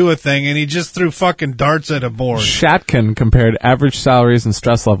money to do a thing, and he just threw fucking darts at a board. Shatkin compared average salaries and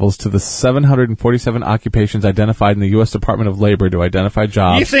stress levels to the 747 occupations identified in the U.S. Department of Labor to identify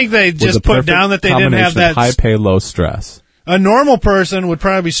jobs. You think they with just the put perfect down that they didn't have combination of that high pay, low stress? A normal person would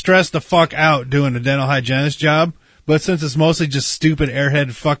probably be stressed the fuck out doing a dental hygienist job, but since it's mostly just stupid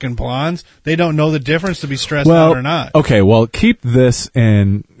airhead fucking blondes, they don't know the difference to be stressed out or not. Okay, well, keep that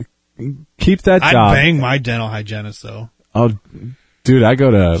I'd job. bang my dental hygienist, though. Oh, dude, I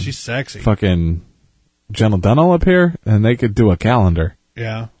go to She's sexy. fucking Gentle Dental up here, and they could do a calendar.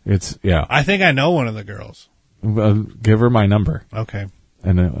 Yeah. Yeah. I think I know one of the girls. Give her my number, Okay.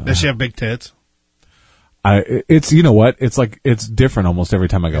 and Does she have big tits? it's you know what? It's like it's different almost every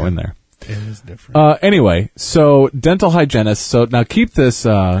time I go in there. It is different. Anyway, so dental hygienist. So now keep this.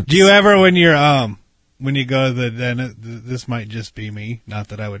 Do you ever, when you're when you go to the dentist, this might just be me, not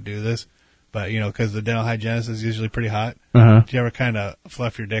that I would do this, but because the dental hygienist is usually pretty hot. Uh-huh. Do you ever kind of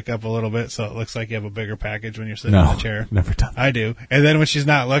fluff your dick up a little bit so it looks like you have a bigger package when you're sitting No, in the chair? never done that. I do. And then when she's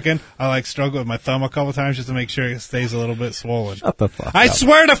not looking, I like struggle with my thumb a couple times just to make sure it stays a little bit swollen. Shut the fuck I up.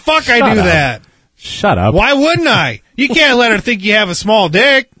 swear to fuck I Shut do up. that. Shut up. Why wouldn't I? You can't let her think you have a small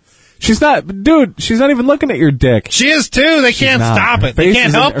dick. She's not, dude. She's not even looking at your dick. She is too. They She's can't not. stop Her it. They face can't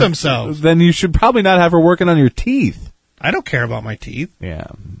is in help her- themselves. Then you should probably not have her working on your teeth. I don't care about my teeth. Yeah.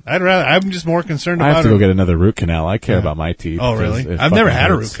 I'm just more concerned I about have to her. go get another root canal. I care about my teeth. Oh, 'cause really? it I've never fucking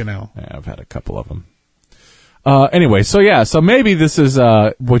had a hurts. root canal. Yeah, I've had a couple of them. Anyway, so maybe this is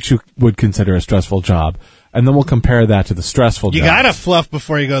what you would consider a stressful job. and then we'll compare that to the stressful You jobs. gotta fluff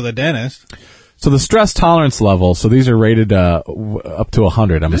before you go to the dentist. So the stress tolerance level, so these are rated up to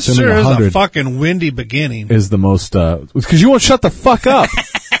 100. I'm This assuming sure is 100 a fucking windy beginning. is the most, because you won't shut the fuck up.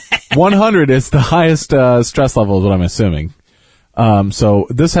 100 is the highest stress level is what I'm assuming. So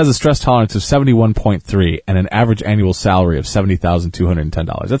this has a stress tolerance of 71.3 and an average annual salary of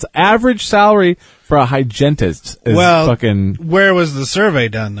 $70,210. That's average salary for a hygienist. Is fucking, where was the survey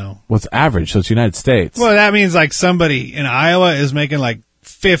done, though? what's average? So it's United States. Well, that means like somebody in Iowa is making like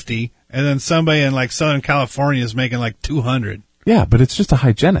 50, and then somebody in like Southern California is making like 200. Yeah, but it's just a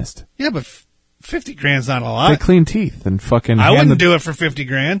hygienist. Yeah, but 50 grand's not a lot. They clean teeth and fucking. I wouldn't do it for 50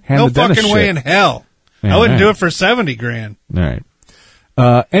 grand. hand No the dentist fucking way shit. in hell. Yeah, I wouldn't right. do it for 70 grand. All right.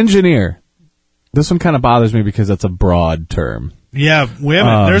 Engineer. This one kind of bothers me because that's a broad term. Yeah,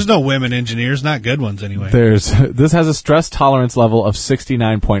 women. There's no women engineers, not good ones anyway. This has a stress tolerance level of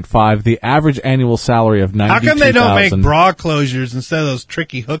 69.5. The average annual salary of $92,000. How come they don't make bra closures instead of those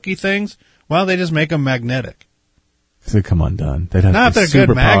tricky hooky things? Why don't they just make them magnetic? They'd come undone. They'd have Not to be if they're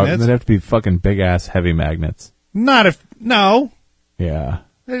good super powered. magnets. They'd have to be fucking big ass heavy magnets. Not if, no. Yeah.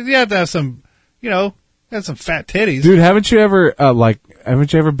 You have to have some, have some fat titties. Dude, haven't you ever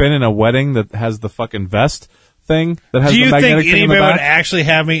been in a wedding that has the fucking vest thing that has Do the you magnetic think thing in the anybody would back? actually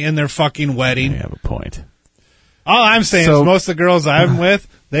have me in their fucking wedding? You have a point. All I'm saying So- is most of the girls I'm with,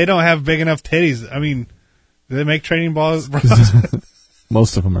 they don't have big enough titties. I mean, do they make training balls?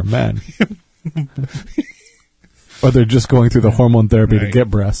 Most of them are men. Or they're just going through the hormone therapy to Right. get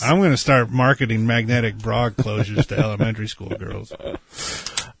breasts. I'm going to start marketing magnetic bra closures to elementary school girls.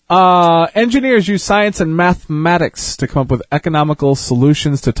 Engineers use science and mathematics to come up with economical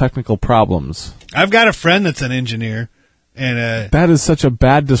solutions to technical problems. I've got a friend that's an engineer, and That is such a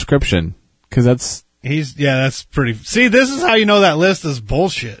bad description, because that's, that's pretty. See, this is how you know that list is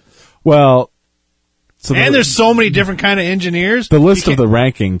bullshit. well... So And there's so many different kind of engineers. the list of the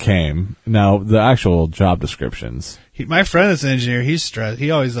ranking came. Now, the actual job descriptions. My friend that's an engineer, he's stressed.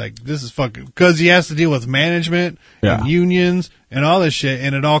 He always like, this is fucking, because he has to deal with management Yeah. and unions and all this shit,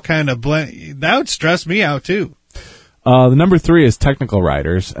 and it all kind of blend. That would stress me out too. The number 3 is technical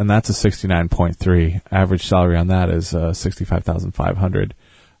writers, and that's a 69.3. Average salary on that is $65,500.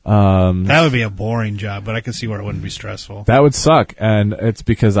 That would be a boring job, but I can see where it wouldn't be stressful. That would suck, and it's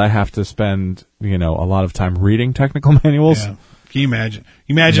because I have to spend, a lot of time reading technical manuals. Yeah. Can you imagine?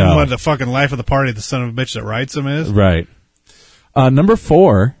 Imagine No. what the fucking life of the party the son of a bitch that writes them is. Right. Number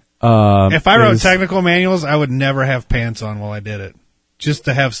 4. If I wrote is- technical manuals, I would never have pants on while I did it, just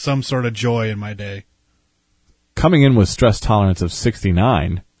to have some sort of joy in my day. coming in with stress tolerance of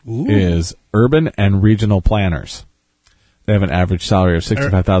 69 Ooh. is urban and regional planners. They have an average salary of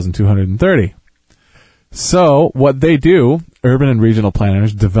 $65,230. So what they do, urban and regional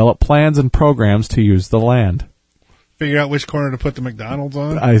planners develop plans and programs to use the land. Figure out which corner to put the McDonald's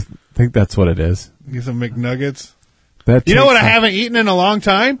on. I think that's what it is. Get some McNuggets. That You know what I takes some- haven't eaten in a long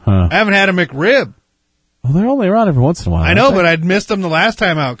time? Huh. I haven't had a McRib. Well, they're only around every once in a while. I know, aren't but they? I'd missed them the last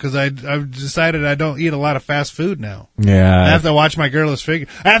time out because I've decided I don't eat a lot of fast food now. Yeah. I have to watch my girlish figure.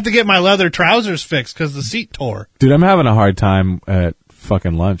 I have to get my leather trousers fixed because the seat tore. Dude, I'm having a hard time at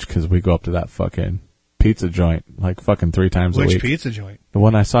fucking lunch because we go up to that fucking pizza joint like fucking 3 times a Which week. pizza joint? The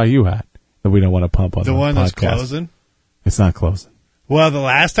one I saw you at that we don't want to pump on The one podcast. that's closing? It's not closing. Well, the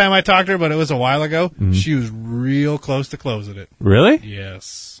last time I talked to her, but it was a while ago, Mm-hmm. she was real close to closing it. Really?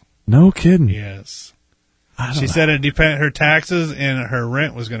 Yes. No kidding. Yes. I don't She know. said it depend her taxes and her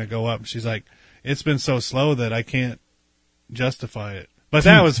rent was going to go up. She's like, it's been so slow that I can't justify it. But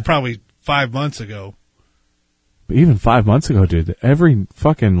that was probably 5 months ago. But even 5 months ago, dude, every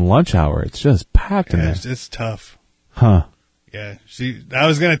fucking lunch hour, it's just packed in Yeah, there. it's tough. Huh. Yeah, I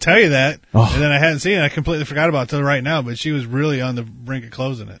was going to tell you that, Oh. and then I hadn't seen it. I completely forgot about it till right now, but she was really on the brink of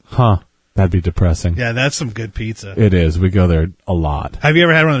closing it. Huh. That'd be depressing. Yeah, that's some good pizza. It is. We go there a lot. Have you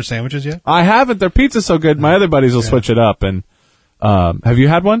ever had one of their sandwiches yet? I haven't. Their pizza's so good. My other buddies will switch it up. And have you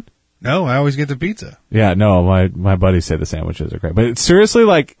had one? No, I always get the pizza. Yeah, no, my buddies say the sandwiches are great. But it's seriously,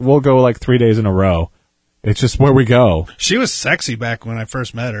 like, we'll go like 3 days in a row. It's just where we go. She was sexy back when I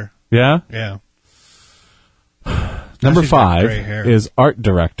first met her. Yeah? Yeah. Number she's got 5 gray hair. is art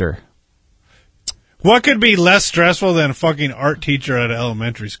director. What could be less stressful than a fucking art teacher at an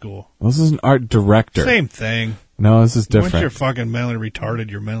elementary school? This is an art director. Same thing. No, this is Once different. you're fucking mentally retarded,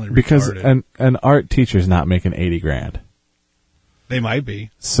 you're mentally Because retarded. an art teacher's not making $80,000. They might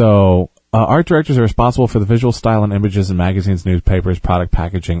be. So, art directors are responsible for the visual style and images in magazines, newspapers, product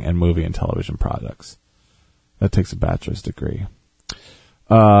packaging, and movie and television products. That takes a bachelor's degree.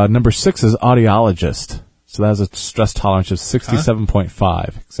 Number 6 is audiologist. So that has a stress tolerance of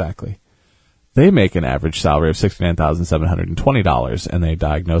 67.5, exactly. They make an average salary of $69,720, and they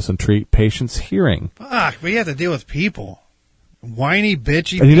diagnose and treat patients' hearing. Fuck, but you have to deal with people. Whiny,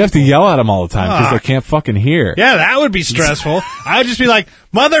 bitchy And you'd have to people. yell at them all the time because they Fuck. can't fucking hear. Yeah, that would be stressful. I'd just be like,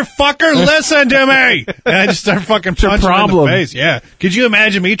 motherfucker, listen to me! And I just start fucking your punching them in the problem? face. Yeah. Could you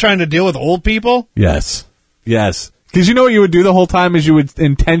imagine me trying to deal with old people? Yes. Yes. Because you know what you would do the whole time is you would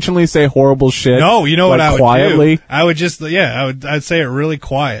intentionally say horrible shit. No, you know what like, I would quietly. do? I would just, I'd say it really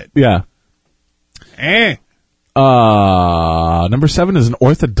quiet. Yeah. Number 7 is an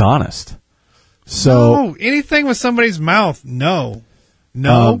orthodontist. So no, anything with somebody's mouth, no.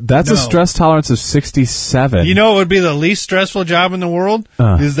 No. that's no. a stress tolerance of 67. You know what would be the least stressful job in the world?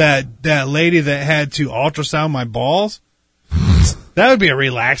 Is that lady that had to ultrasound my balls. That would be a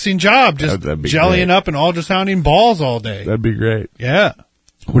relaxing job, just That'd be jellying great. up and ultrasounding balls all day. That'd be great. Yeah.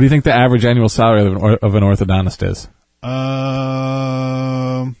 What do you think the average annual salary of an orthodontist is?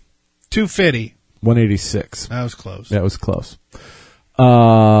 $250. 186. That was close. That was close.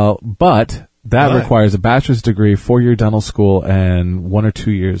 But that What? requires a bachelor's degree, 4-year dental school, and 1 or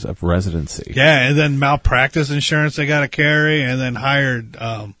 2 years of residency. Yeah, and then malpractice insurance they got to carry, and then hired.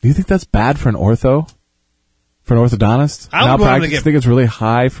 Do you think that's bad for an ortho? For an orthodontist? I would want them to Malpractice, get- I think it's really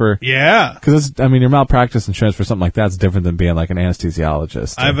high for... Yeah, Because, your malpractice insurance for something like that is different than being like an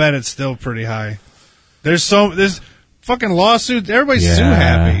anesthesiologist. I bet it's still pretty high. There's fucking lawsuits. Everybody's Yeah, sue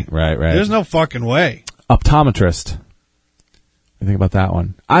happy. right. There's no fucking way. Optometrist. You think about that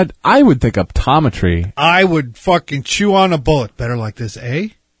one? I would think optometry. I would fucking chew on a bullet. Better like this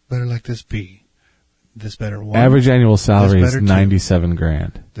A, better like this B. This better one. Average annual salary That's is better, too.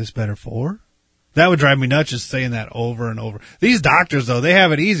 $97,000. This better 4. That would drive me nuts just saying that over and over. These doctors though, they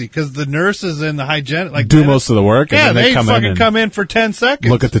have it easy because the nurses and the hygienic like Do dentists- most of the work, and Yeah, then they come in fucking and come in for 10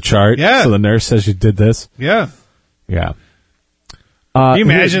 seconds. look at the chart. Yeah. So the nurse says you did this. Yeah. Yeah. Can you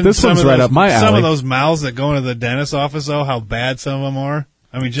imagine this some one's of right those, up my alley. some of those mouths that go into the dentist's office though, how bad some of them are?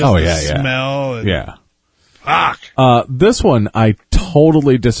 I mean, just Oh, the yeah, yeah. smell. And, Yeah. Fuck. This one I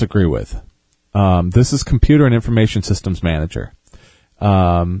totally disagree with. This is computer and information systems manager.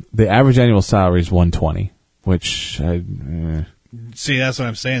 The average annual salary is $120,000, which See, that's what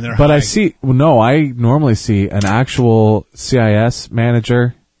I'm saying. They're but high. I normally see an actual CIS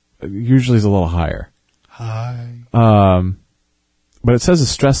manager usually is a little higher. high. But it says the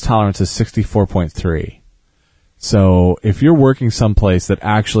stress tolerance is 64.3. So if you're working someplace that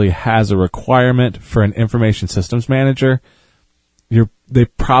actually has a requirement for an information systems manager,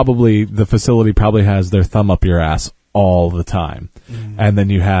 the facility probably has their thumb up your ass all the time. And then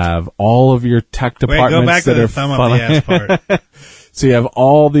you have all of your tech Wait, departments go back to that the are thumb up the ass part. So you have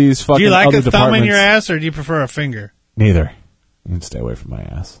all these fucking Do you like other a thumb departments. in your ass or do you prefer a finger? Neither. You can stay away from my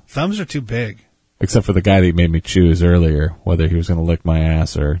ass. Thumbs are too big. Except for the guy that made me choose earlier whether he was going to lick my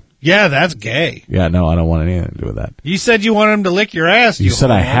ass or... Yeah, that's gay. Yeah, no, I don't want anything to do with that. You said you wanted him to lick your ass. You said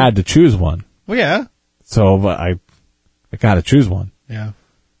I homo. had to choose one. Well, yeah. So but I got to choose one. Yeah.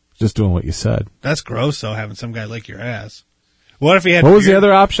 Just doing what you said. That's gross, though, having some guy lick your ass. What if he had What was the beard-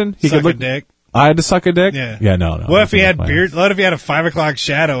 other option? He Suck could lick a dick. I had to suck a dick? Yeah. Yeah, no. What if he I had lick my beard? ass. What if he had a 5 o'clock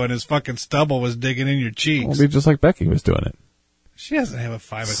shadow and his fucking stubble was digging in your cheeks? Well, it'd be just like Becky was doing it. She doesn't have a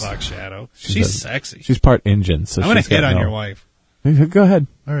 5 o'clock shadow. She She's doesn't. sexy. She's part Indian, so I'm going she's to hit got on no- your wife. Go ahead.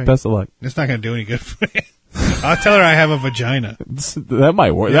 All right. Best of luck. It's not going to do any good for me. I'll tell her I have a vagina. That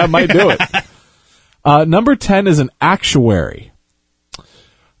might work. That might do it. Number 10 is an actuary.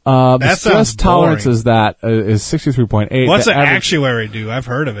 The That stress sounds tolerance boring. is 63.8. What's The an average- actuary do? I've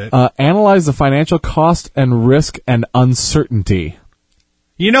heard of it. Analyze the financial cost and risk and uncertainty.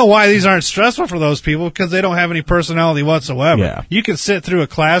 You know why these aren't stressful for those people? Because they don't have any personality whatsoever. Yeah. You can sit through a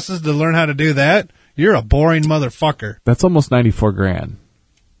classes to learn how to do that. You're a boring motherfucker. That's almost $94,000.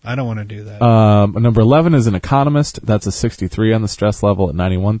 I don't want to do that. Number 11 is an economist. That's a 63 on the stress level at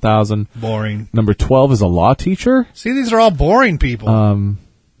 91,000. Boring. Number 12 is a law teacher. See, these are all boring people.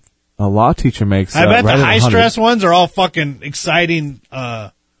 A law teacher makes. I bet right the at high 100. stress ones are all fucking exciting.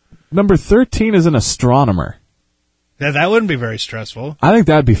 Number 13 is an astronomer. That wouldn't be very stressful. I think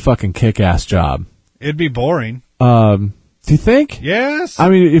that'd be fucking kick-ass job. It'd be boring. Do you think? Yes. I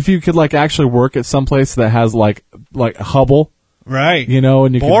mean, if you could like actually work at some place that has like Hubble, right. you know,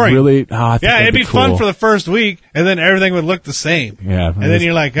 and you Boring. could really, I think Yeah, that'd it'd be cool. fun for the first week, and then everything would look the same. Yeah, And then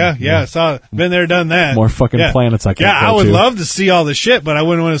you're like, yeah, saw, been there, done that. More fucking yeah. planets I can Yeah, I go would to. love to see all the shit, but I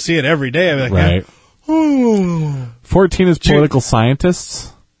wouldn't want to see it every day. I'd be like, Right. yeah. 14 is political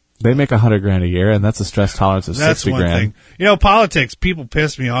scientists. They make $100,000 a year, and that's a stress tolerance of That's one $60,000. thing. You know, politics, people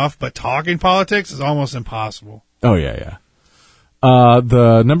piss me off, but talking politics is almost impossible. Oh yeah, yeah.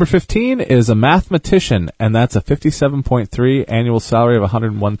 The number 15 is a mathematician, and that's a 57.3 annual salary of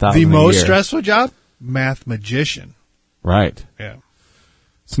 $101,000 The a most year. stressful job? Math magician. Right. Yeah.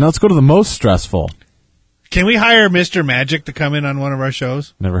 So now let's go to the most stressful. Can we hire Mr. Magic to come in on one of our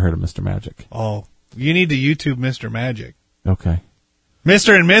shows? Never heard of Mr. Magic. Oh, you need to YouTube Mr. Magic. Okay.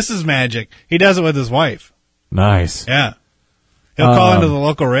 Mr. and Mrs. Magic. He does it with his wife. Nice. Yeah. He'll call into the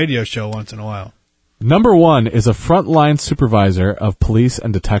local radio show once in a while. Number 1 is a frontline supervisor of police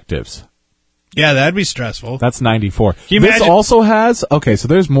and detectives. Yeah, that'd be stressful. That's 94. you This imagine- also has, okay, so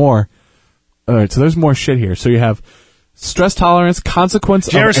there's more. All right, so there's more shit here. So you have stress tolerance, consequence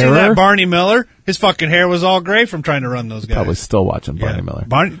Did you of ever see error. that Barney Miller? His fucking hair was all gray from trying to run those guys. Probably still watching Yeah. Barney Miller.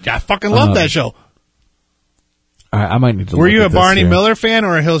 I fucking love that show. All right, I might need to Were look you at a this Barney here. Miller fan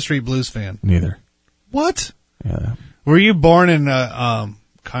or a Hill Street Blues fan? Neither. What? Yeah. Were you born in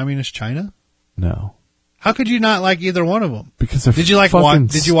communist China? No. How could you not like either one of them? Because they're Did you like fucking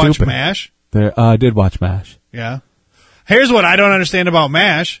did you watch stupid. MASH? I did watch MASH. Yeah. Here's what I don't understand about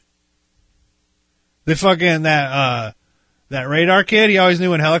MASH. The fucking that radar kid, he always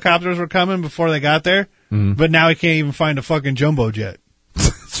knew when helicopters were coming before they got there, but now he can't even find a fucking jumbo jet.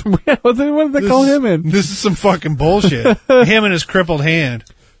 What did they call him in? This is some fucking bullshit. Him and his crippled hand.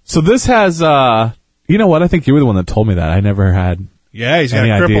 So this has, you know what? I think you were the one that told me that. I never had Yeah, he's got any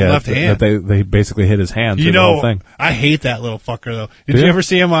a crippled idea left hand. that they basically hit his hand You through the whole know, thing. I hate that little fucker though. Did Do you you? ever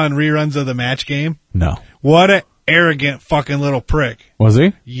see him on reruns of the Match Game? No. What a arrogant fucking little prick. Was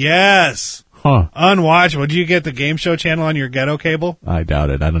he? Yes. Huh. Unwatchable. Did you get the game show channel on your ghetto cable? I doubt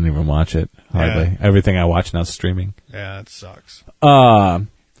it. I don't even watch it. Hardly. Yeah. Everything I watch now is streaming. Yeah, it sucks.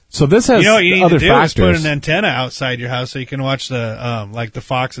 So this has You know what you need other to do is put factors. an antenna outside your house so you can watch the like the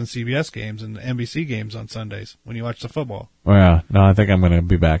Fox and CBS games and the NBC games on Sundays when you watch the football. Oh, yeah. No, I think I'm going to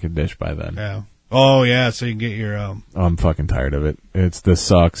be back at Dish by then. Yeah. Oh yeah, so you can get your I'm fucking tired of it. This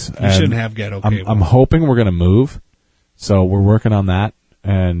sucks. you shouldn't have ghetto cable. I'm hoping we're going to move. So we're working on that.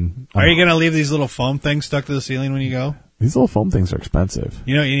 And Are you going to leave these little foam things stuck to the ceiling when you go? these little foam things are expensive.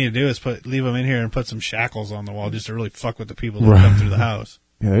 You know what you need to do is leave them in here and put some shackles on the wall just to really fuck with the people that come through the house.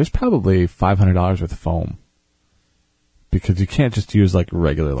 Yeah, there's probably $500 worth of foam. Because you can't just use like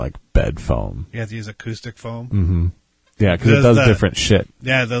regular like bed foam. You have to use acoustic foam. Mm-hmm. Yeah, because it Does does the- different shit.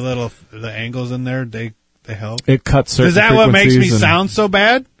 Yeah, the angles in there they help. It cuts certain Is that what makes me frequencies and- sound so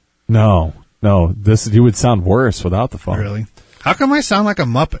bad? No. You would sound worse without the foam. Really? How come I sound like a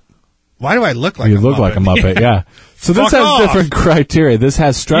Muppet? Why do I look like You a look Muppet? like a Muppet, yeah. So this Fuck has off. different criteria. This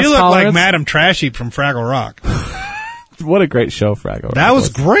has stress You look tolerance. like Madam Trash Heap from Fraggle Rock. What a great show, Fraggle. That was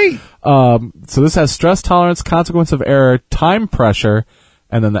great. So this has stress tolerance, consequence of error, time pressure,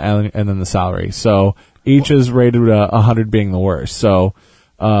 and then the salary. So each is rated 100 being the worst. So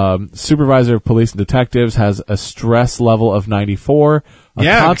supervisor of police and detectives has a stress level of 94. A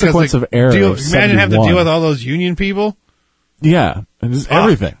consequence of error. of Imagine having to 71. deal with all those union people. Yeah, and just Fuck.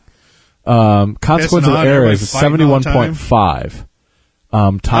 everything. Consequence Pissing of on error everybody, is fighting all the time. 71.5.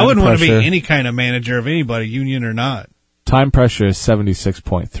 I wouldn't want to be pressure- any kind of manager of anybody, union or not. Time pressure is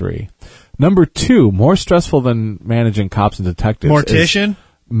 76.3. Number 2, more stressful than managing cops and detectives. Mortician? is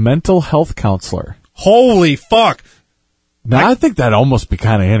mental health counselor. Holy fuck. Now, I think that'd almost be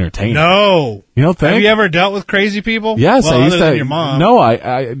kind of entertaining. No. You don't think? Have you ever dealt with crazy people? Yes, well, I used other to. than your mom. No,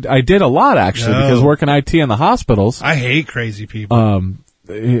 I did a lot actually No. because working IT in the hospitals. I hate crazy people.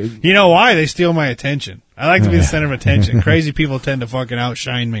 It- You know why? They steal my attention. I like to be the center of attention. Crazy people tend to fucking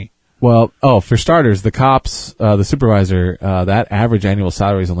outshine me. well, for starters, the cops, the supervisor, that average annual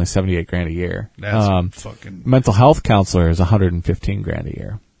salary is only $78,000 a year. That's fucking. Mental health counselor is $115,000 a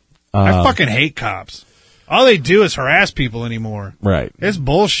year. I fucking hate cops. All they do is harass people anymore. Right. It's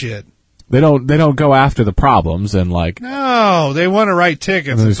bullshit. They don't go after the problems and like No, they want to write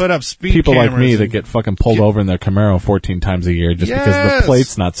tickets and there's put up speed people like cameras me that and- get fucking pulled over in their Camaro 14 times a year just because Yes. the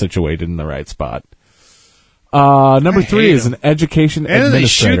plate's not situated in the right spot. Number I 3 hate is them. an education And then they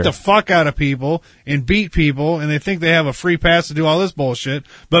administrator. shoot the fuck out of people and beat people, and they think they have a free pass to do all this bullshit.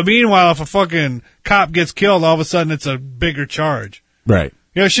 But meanwhile, if a fucking cop gets killed, all of a sudden it's a bigger charge. Right.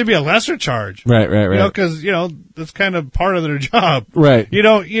 You know, it should be a lesser charge. Right. You know, because that's kind of part of their job. Right. You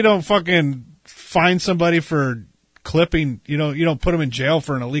don't fucking find somebody for clipping. You don't put them in jail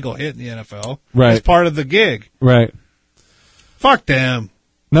for an illegal hit in the NFL. Right. It's part of the gig. Right. Fuck them.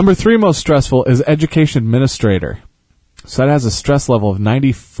 Number 3 most stressful is education administrator. So that has a stress level of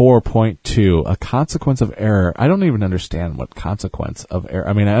 94.2, a consequence of error. I don't even understand what consequence of error.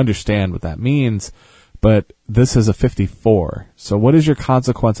 I mean, I understand what that means, but this is a 54. So what is your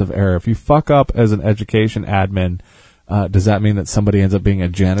consequence of error? If you fuck up as an education admin, Does that mean that somebody ends up being a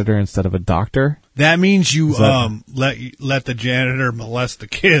janitor instead of a doctor? That means you let the janitor molest the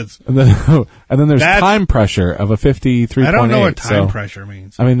kids. And then there's time pressure of a 53.8. I don't know what time pressure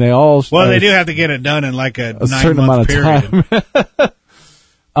means. I mean, they all... Well, they do have to get it done in like a certain 9 amount month of period.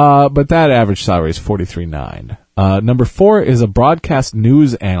 time. But that average salary is $43,900. Number 4 is a broadcast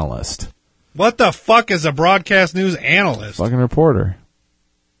news analyst. What the fuck is a broadcast news analyst? Fucking reporter.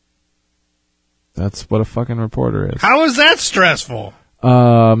 That's what a fucking reporter is. How is that stressful?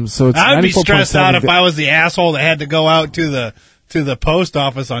 So it's I'd be stressed out if I I was the asshole that had to go out to the post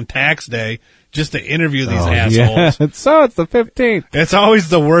office on tax day just to interview these assholes. Yeah. So it's the 15th. It's always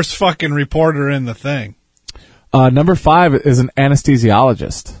the worst fucking reporter in the thing. Number 5 is an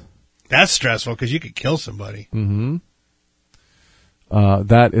anesthesiologist. That's stressful because you could kill somebody. Mm-hmm.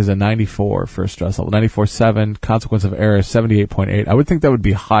 That is a 94 for stress level. 94.7. Consequence of error, 78.8. I would think that would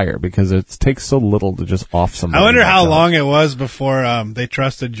be higher because it takes so little to just off somebody. I wonder how long it was before they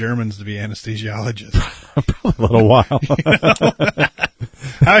trusted Germans to be anesthesiologists. Probably a little while.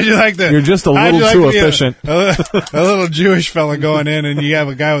 How would you like that? You're just a little too efficient. A little Jewish fella going in, and you have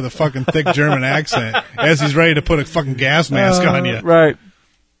a guy with a fucking thick German accent as he's ready to put a fucking gas mask on you. Right.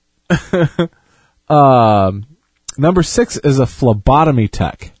 Number 6 is a phlebotomy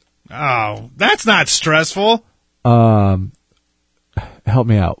tech. Oh, that's not stressful. Help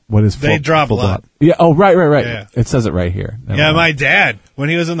me out. What is they draw blood? Yeah. Oh, right. Yeah. It says it right here. Never mind. My dad, when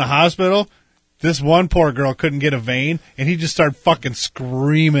he was in the hospital, this one poor girl couldn't get a vein, and he just started fucking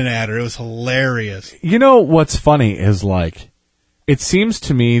screaming at her. It was hilarious. You know what's funny is, like, it seems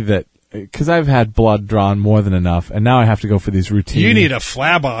to me that because I've had blood drawn more than enough, and now I have to go for these routine. You need a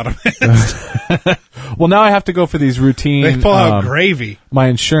phlebotomist. Well, now I have to go for these routine. They pull out gravy. My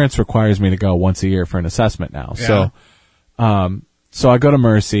insurance requires me to go once a year for an assessment now. Yeah. So I go to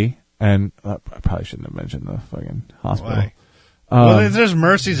Mercy, and I probably shouldn't have mentioned the fucking hospital. Why? Well, there's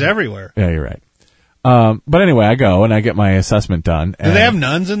Mercies everywhere. Yeah, you're right. But anyway, I go and I get my assessment done. Do they have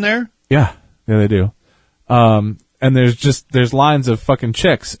nuns in there? Yeah, they do. And there's lines of fucking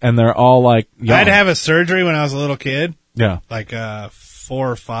chicks, and they're all like young. I'd have a surgery when I was a little kid. Yeah. Like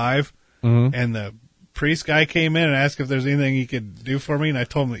 4 or 5. Mm-hmm. And the priest guy came in and asked if there's anything he could do for me, and I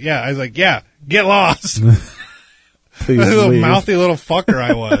told him, yeah. I was like, yeah, get lost. Please little leave. mouthy little fucker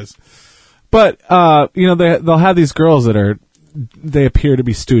I was. But, they'll have these girls that they appear to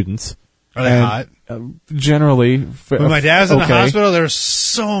be students. Are they hot? Generally. When my dad was in the hospital, there were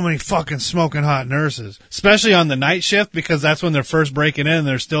so many fucking smoking hot nurses, especially on the night shift because that's when they're first breaking in and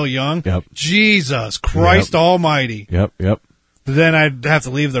they're still young. Yep. Jesus Christ Almighty. Yep. But then I'd have to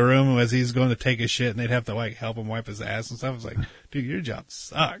leave the room as he's going to take his shit, and they'd have to like help him wipe his ass and stuff. I was like, dude, your job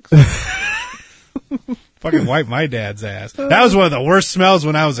sucks. Fucking wipe my dad's ass. That was one of the worst smells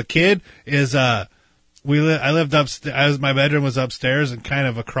when I was a kid. I lived upstairs. My bedroom was upstairs and kind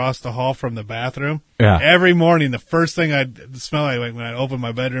of across the hall from the bathroom. Yeah. Every morning, the first thing I'd smell like when I opened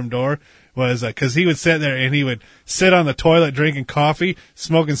my bedroom door was because he would sit there and he would sit on the toilet drinking coffee,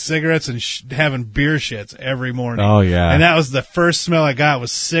 smoking cigarettes, and having beer shits every morning. Oh yeah. And that was the first smell I got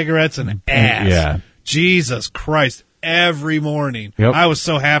was cigarettes and ass. Yeah. Jesus Christ. Every morning. Yep. I was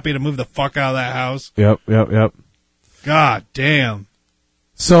so happy to move the fuck out of that house. Yep. God damn.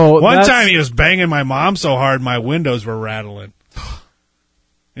 So One time he was banging my mom so hard my windows were rattling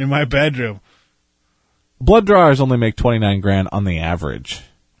in my bedroom. Blood drawers only make $29,000 on the average.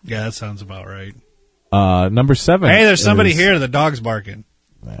 Yeah, that sounds about right. Number 7. Hey, there's somebody here. The dog's barking.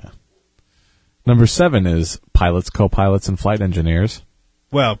 Yeah. Number 7 is pilots, co-pilots, and flight engineers.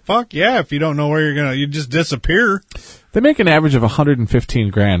 Well, fuck yeah. If you don't know where you just disappear. They make an average of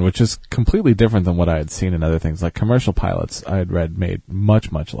 $115,000, which is completely different than what I had seen in other things. Like commercial pilots, I had read made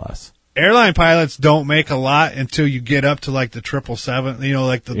much, much less. Airline pilots don't make a lot until you get up to like the 777,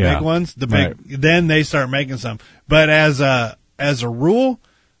 like the big ones. Then they start making some. But as a rule,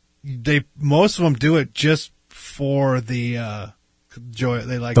 most of them do it just for the joy.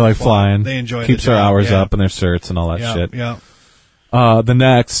 They like flying. They enjoy. Keeps their hours up and their certs and all that shit. Yeah. The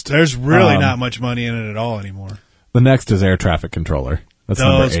next, there's really not much money in it at all anymore. The next is air traffic controller. That's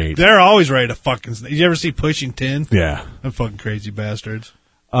number 8. They're always ready to fucking. Did you ever see Pushing Tin? Yeah, them fucking crazy bastards.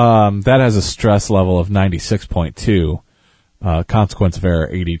 That has a stress level of 96.2, consequence of error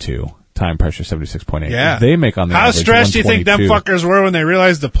 82, time pressure 76.8. Yeah, they make on the how average stressed do you think them fuckers were when they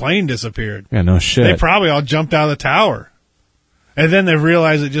realized the plane disappeared? Yeah, no shit. They probably all jumped out of the tower, and then they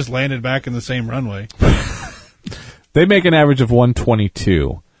realized it just landed back in the same runway. They make an average of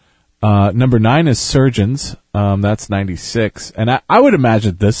 122. Number 9 is surgeons. That's 96. And I would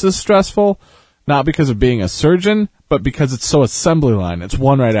imagine this is stressful, not because of being a surgeon, but because it's so assembly line. It's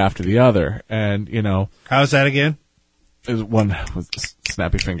one right after the other. And, How's that again? There's one with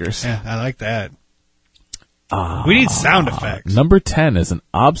snappy fingers. Yeah, I like that. We need sound effects. Number 10 is an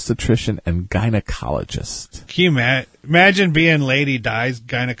obstetrician and gynecologist. Can you imagine being Lady Di's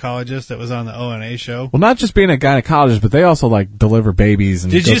gynecologist that was on the O&A show? Well, not just being a gynecologist, but they also like deliver babies.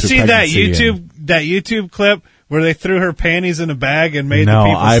 And Did go you through see that pregnancy YouTube clip where they threw her panties in a bag and made No, the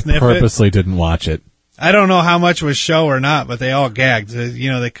people I sniff purposely didn't watch it. it? I don't know how much was show or not, but they all gagged.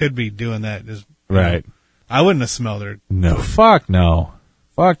 You know, they could be doing that. Right. I wouldn't have smelled her. No, fuck no.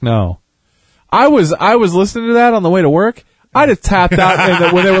 Fuck no. I was listening to that on the way to work. I'd have tapped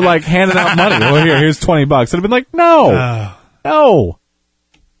out when they were like handing out money. Well, here's $20. I'd have been like, no.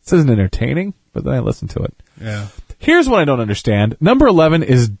 This isn't entertaining, but then I listened to it. Yeah. Here's what I don't understand. Number 11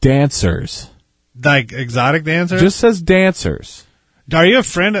 is dancers. Like exotic dancer? Just says dancers. Are you a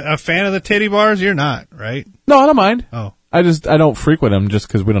fan of the titty bars? You're not, right? No, I don't mind. Oh. I don't frequent them just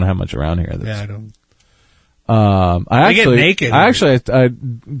because we don't have much around here. Yeah, I don't. I get naked. I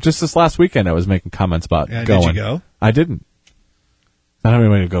just this last weekend I was making comments about going. Did you go? I didn't. I don't have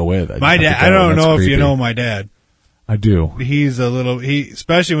anybody to go with. My dad. I don't know if you know my dad. I do. He's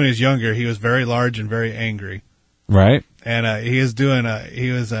especially when he was younger, he was very large and very angry. Right. And he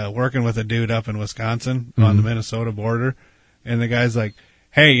was working with a dude up in Wisconsin on the Minnesota border, and the guy's like,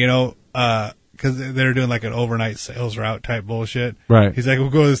 "Hey, because they're doing like an overnight sales route type bullshit." Right. He's like, "We'll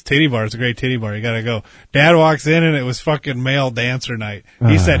go to this titty bar. It's a great titty bar. You gotta go." Dad walks in, and it was fucking male dancer night.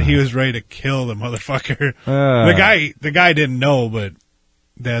 He said he was ready to kill the motherfucker. The guy didn't know, but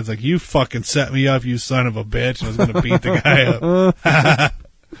Dad's like, "You fucking set me up, you son of a bitch." And I was gonna beat the guy up.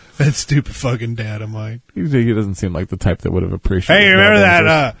 That stupid fucking dad of mine. He doesn't seem like the type that would have appreciated. Hey, remember dancers.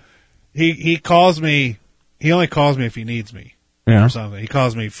 that? He calls me. He only calls me if he needs me Yeah. or something. He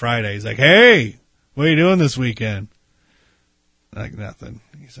calls me Friday. He's like, "Hey, what are you doing this weekend?" Like nothing.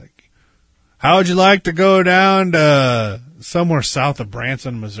 He's like, "How would you like to go down to somewhere south of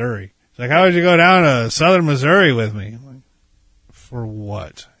Branson, Missouri?" He's like, "How would you go down to southern Missouri with me?" I'm like, "For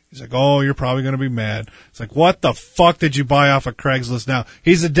what?" He's like, "Oh, you're probably going to be mad." It's like, what the fuck did you buy off of Craigslist now?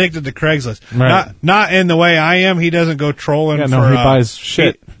 He's addicted to Craigslist. Right. Not in the way I am. He doesn't go trolling Yeah, for... no, he buys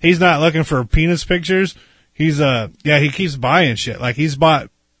shit. He's not looking for penis pictures. He's, he keeps buying shit. Like, he's bought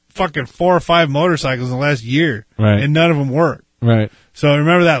fucking 4 or 5 motorcycles in the last year. Right. And none of them work. Right. So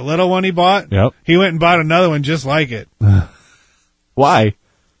remember that little one he bought? Yep. He went and bought another one just like it. Why?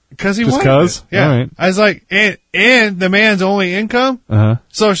 Because he Just wanted 'cause? it. Yeah. All right. I was like, and the man's only income?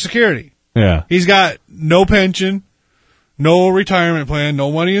 Social Security. Yeah. He's got no pension, no retirement plan,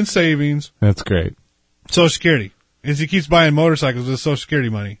 no money in savings, That's great. Social Security. As he keeps buying motorcycles with Social Security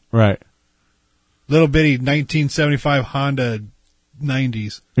money. Right. Little bitty 1975 Honda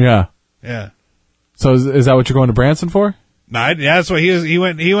 90s. Yeah. Yeah. So is that what you're going to Branson for? Yeah, that's what he was. He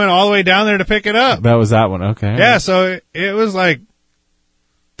went all the way down there to pick it up. That was that one. Okay. Yeah, so it was like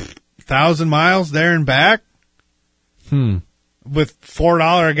 1,000 miles there and back. With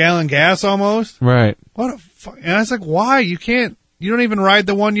 $4 a gallon gas almost. Right. What a fuck. And I was like, why? You don't even ride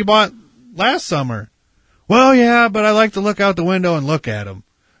the one you bought last summer. Well, yeah, but I like to look out the window and look at them.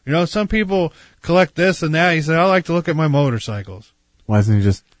 Some people collect this and that. He said, I like to look at my motorcycles. Why doesn't he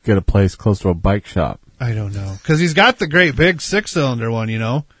just get a place close to a bike shop? I don't know. Because he's got the great big 6-cylinder one,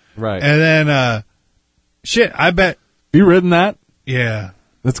 Right. And then, I bet. You ridden that? Yeah.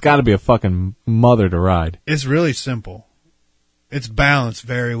 That's got to be a fucking mother to ride. It's really simple. It's balanced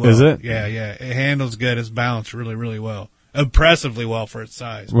very well. Is it? Yeah. It handles good. It's balanced really, really well. Impressively well for its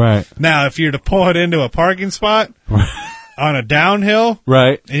size. Right. Now, if you're to pull it into a parking spot on a downhill,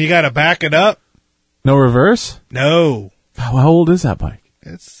 Right. and you got to back it up, No reverse? no. How old is that bike?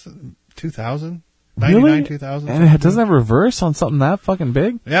 It's 2000, 99, Really? 2000. And it doesn't have reverse on something that fucking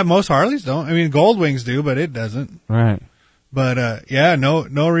big? Yeah, most Harleys don't. I mean, Goldwings do, but it doesn't. Right. But,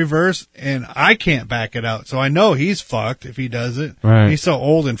 no reverse, and I can't back it out. So I know he's fucked if he does it. Right. He's so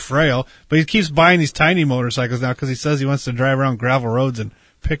old and frail, but he keeps buying these tiny motorcycles now because he says he wants to drive around gravel roads and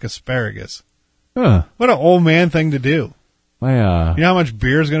pick asparagus. Huh. What an old man thing to do. My, You know how much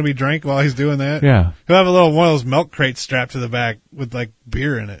beer is going to be drank while he's doing that? yeah. He'll have one of those milk crates strapped to the back with like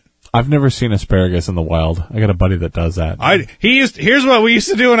beer in it. I've never seen asparagus in the wild. I got a buddy that does that. Here's what we used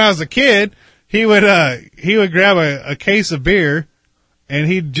to do when I was a kid. He would grab a case of beer and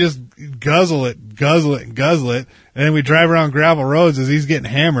he'd just guzzle it, and then we'd drive around gravel roads as he's getting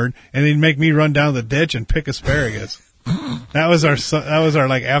hammered, and he'd make me run down the ditch and pick asparagus. That was our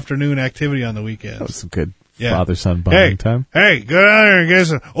like afternoon activity on the weekends. That was some good Yeah. father-son bonding time. Hey, go down there and get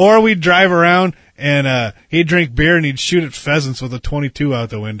some. Or we'd drive around and he'd drink beer and he'd shoot at pheasants with a 22 out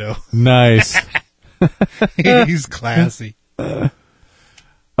the window. Nice. He's classy.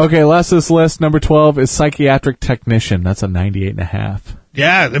 Okay, last of this list, number 12 is psychiatric technician. That's a 98.5.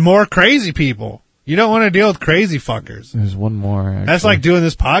 Yeah, the more crazy people. You don't want to deal with crazy fuckers. There's one more. Actually. That's like doing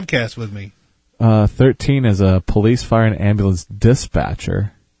this podcast with me. 13 is a police, fire, and ambulance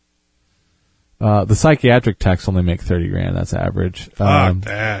dispatcher. The psychiatric techs only make 30 grand. That's average. Fuck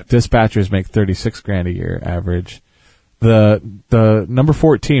that. Dispatchers make 36 grand a year average. The number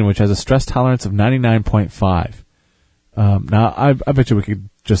 14, which has a stress tolerance of 99.5. Now I bet you we could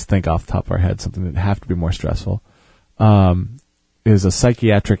just think off the top of our head something that'd have to be more stressful. Is a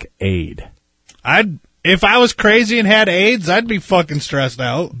psychiatric aide. If I was crazy and had AIDS, I'd be fucking stressed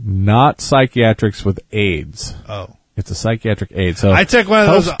out. Not psychiatrics with AIDS. Oh. It's a psychiatric aid. So I took one of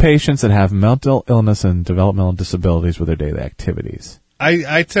helps those patients that have mental illness and developmental disabilities with their daily activities.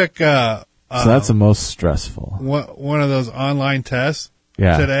 I took So that's the most stressful. one of those online tests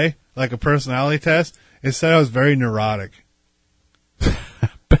Yeah. today, like a personality test. It said I was very neurotic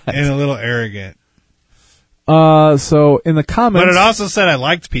and a little arrogant. So in the comments, But it also said I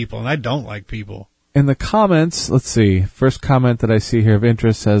liked people, and I don't like people. in the comments, let's see. First comment that I see here of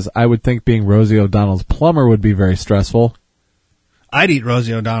interest says, "I would think being Rosie O'Donnell's plumber would be very stressful." I'd eat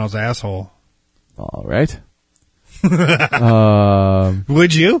Rosie O'Donnell's asshole. All right.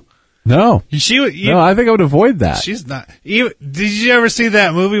 Would you? No. You, No, I think I would avoid that. She's not. Did you ever see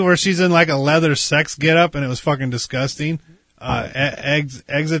that movie where she's in like a leather sex getup and it was fucking disgusting?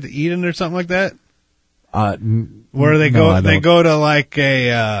 Exit Eden or something like that. Where they go to like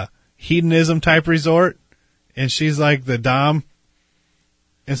a hedonism type resort, and she's like the dom.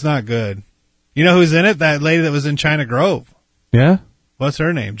 It's not good. You know who's in it? That lady that was in China Grove. Yeah. What's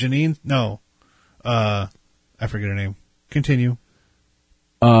her name? Janine? No. I forget her name. Continue.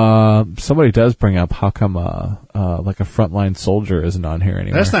 Somebody does bring up how come like a frontline soldier isn't on here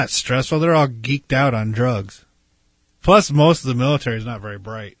anymore. That's not stressful. They're all geeked out on drugs. Plus, most of the military is not very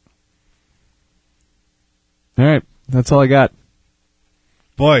bright. All right, that's all I got.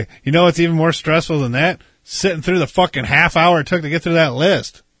 Boy, you know what's even more stressful than that? Sitting through the fucking half hour it took to get through that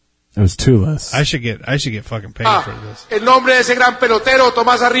list. It was 2 lists. I should get fucking paid for this. El nombre de ese gran pelotero,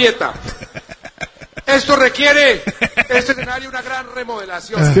 Tomás Arrieta. Esto requiere este escenario una gran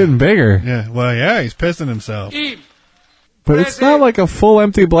remodelación. It's getting bigger. Yeah, well, yeah, he's pissing himself. But it's not like a full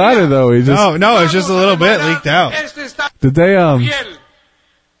empty bladder, though. He just No, it's just a little bit leaked out. did they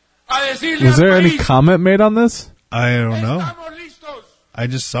was there any comment made on this? I don't know. I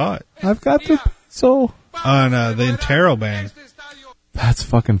just saw it I've got the on the Interrobang. That's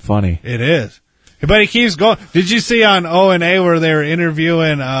fucking funny. It is, but he keeps going. Did you see on O&A where they were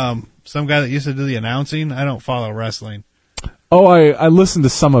interviewing some guy that used to do the announcing? I don't follow wrestling. Oh, I listened to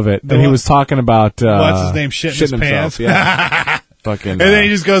some of it, and he was talking about What's his name? Shitting his himself. pants. Yeah. Fucking. And then he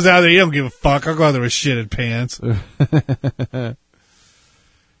just goes out there. You don't give a fuck. I'll go out there with shitted pants.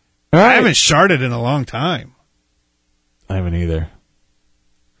 All I right. haven't sharted in a long time. I haven't either.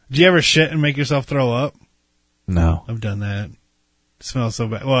 Did you ever shit and make yourself throw up? No. I've done that. It smells so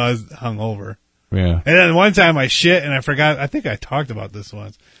bad. Well, I was hungover. Yeah. And then one time I shit and I forgot. I think I talked about this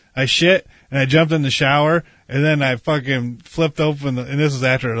once. I shit and I jumped in the shower and then I fucking flipped open and this was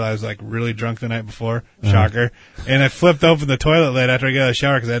after I was like really drunk the night before. Shocker. And I flipped open the toilet lid after I got out of the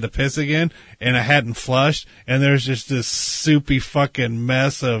shower because I had to piss again and I hadn't flushed and there's just this soupy fucking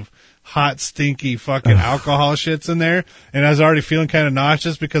mess of hot, stinky fucking alcohol shits in there. And I was already feeling kind of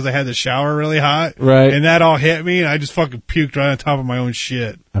nauseous because I had the shower really hot. Right. And that all hit me and I just fucking puked right on top of my own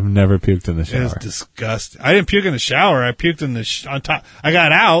shit. I've never puked in the It was shower. disgusting. I didn't puke in the shower. I puked in the on top. I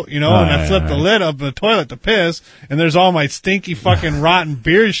got out, and I flipped the lid up the toilet to piss, and there's all my stinky fucking rotten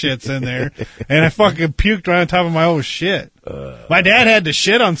beer shits in there, and I fucking puked right on top of my own shit. My dad had to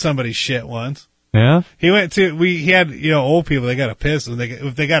shit on somebody's shit once. Yeah? He went to he had old people, they gotta piss, and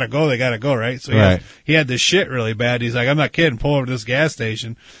if they gotta go, right? So Right. he had this shit really bad. He's like, I'm not kidding. Pull over to this gas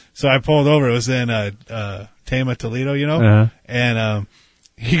station. So I pulled over. It was in Tama, Toledo, Uh-huh. and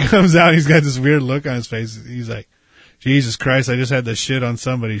he comes out. He's got this weird look on his face. He's like, Jesus Christ, I just had the shit on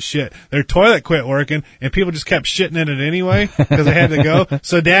somebody's shit. Their toilet quit working, and people just kept shitting in it anyway because they had to go.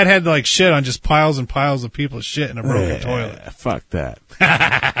 So Dad had to like shit on just piles and piles of people's shit in a broken toilet. Fuck that.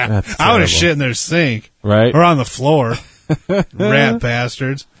 That's I would have terrible. shit in their sink. Right? Or on the floor. Rat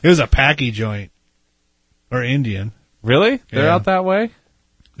bastards. It was a packy joint. Or Indian. Really? They're Yeah. out that way?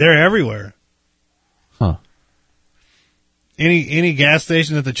 They're everywhere. Huh. Any gas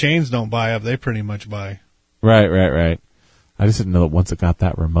station that the chains don't buy up, they pretty much buy. Right. I just didn't know that once it got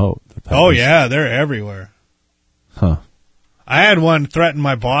that remote. That Oh was- yeah, they're everywhere. Huh. I had one threaten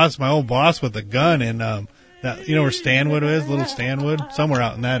my old boss with a gun in that where Stanwood is, Little Stanwood, somewhere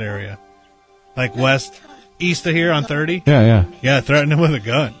out in that area. Like east of here on 30. Yeah. Yeah, threatened him with a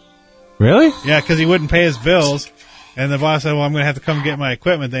gun. Really? Yeah, because he wouldn't pay his bills. And the boss said, well, I'm going to have to come get my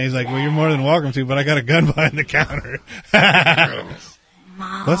equipment. Then he's like, well, you're more than welcome to, but I got a gun behind the counter.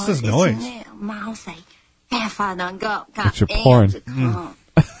 What's this noise? It's your porn.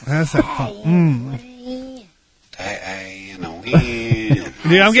 That's that.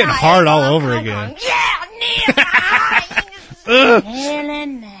 Dude, I'm getting hard all over again.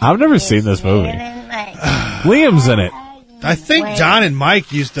 I've never seen this movie. Liam's in it. I think John and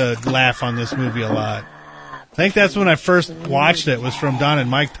Mike used to laugh on this movie a lot. I think that's when I first watched it, was from Don and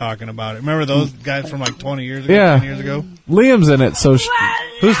Mike talking about it. Remember those guys from like 20 years ago, Yeah. 10 years ago? Liam's in it, so...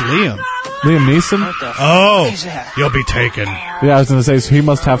 Who's Liam? Liam Neeson? Oh, you'll be taken. Yeah, I was going to say, so he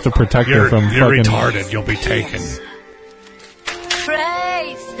must have to protect her from You're fucking... retarded. You'll be taken.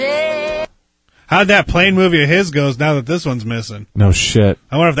 How'd that plane movie of his goes now that this one's missing? No shit.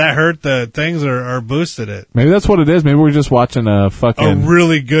 I wonder if that hurt the things or boosted it. Maybe that's what it is. Maybe we're just watching a fucking... A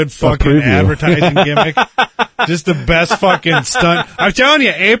really good fucking preview. advertising gimmick. Just the best fucking stunt. I'm telling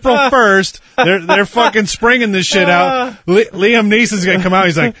you, April 1st, they're fucking springing this shit out. Liam Neeson's gonna come out.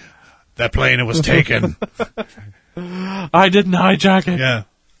 He's like, that plane, it was taken. I didn't hijack it. Yeah.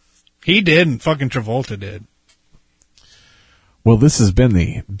 He did, and fucking Travolta did. Well, this has been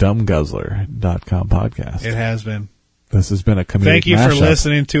the dumbguzzler.com podcast. It has been. This has been a comedic Thank you for mashup.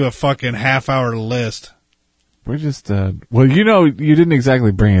 listening to a fucking half-hour list. We're just, well, you know, you didn't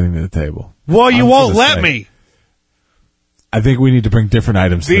exactly bring anything to the table. Well, you I'm won't gonna let say. me. I think we need to bring different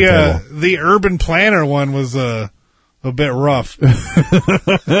items to the table. The urban planner one was a bit rough. There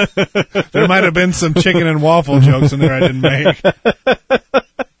might have been some chicken and waffle jokes in there I didn't make.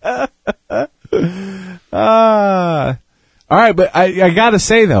 All right, but I gotta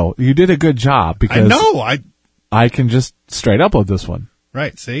say though, you did a good job because I know. I can just straight upload this one.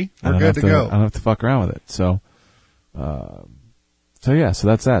 Right, see? I We're don't good have to go. I don't have to fuck around with it. So yeah, so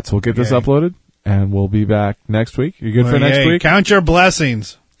that's that. So we'll get this Okay. uploaded and we'll be back next week. You good for Well, next yay. week? Count your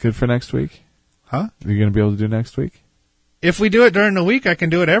blessings. Good for next week? Huh? Are you gonna be able to do next week? If we do it during the week, I can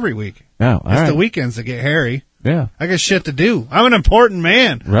do it every week. No, all It's right. the weekends that get hairy. Yeah. I got shit to do. I'm an important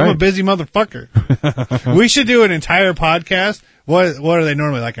man. I'm a Right. busy motherfucker. We should do an entire podcast. What are they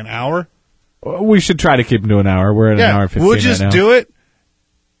normally, like an hour? We should try to keep them to an hour. We're at an hour and 15 we'll just right now. do it.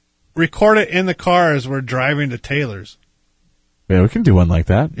 Record it in the car as we're driving to Taylor's. Yeah, we can do one like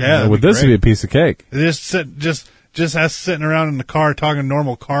that. Yeah, that'd With be this would great. be a piece of cake. Just us sitting around in the car talking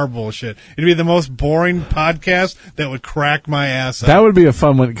normal car bullshit. It'd be the most boring podcast that would crack my ass up. That would be a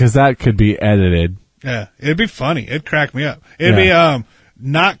fun one because that could be edited. Yeah, it'd be funny. It'd crack me up. It'd Yeah. be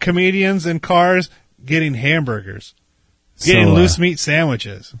not comedians in cars getting hamburgers, getting So, loose meat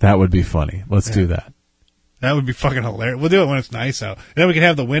sandwiches. That would be funny. Let's do that. That would be fucking hilarious. We'll do it when it's nice out. And then we can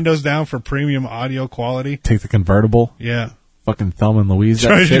have the windows down for premium audio quality. Take the convertible. Yeah. Fucking Thelma and Louise.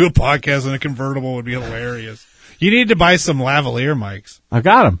 Trying That to do a shit. podcast in a convertible would be hilarious. You need to buy some lavalier mics. I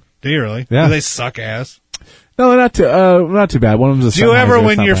got them. Do you really? Yeah. Do they suck ass? No, they're not too bad. One of them's a Do you ever, Sennheiser, when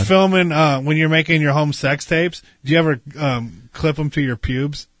it's not you're bad. filming, when you're making your home sex tapes, do you ever clip them to your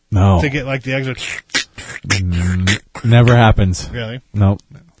pubes No. to get like the extra? Never happens. Really? No.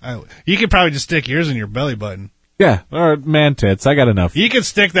 You could probably just stick yours in your belly button. Yeah, or man tits. I got enough. You could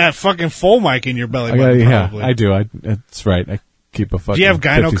stick that fucking full mic in your belly I button. got, yeah, probably. I do. That's right. I keep a fucking. Do you have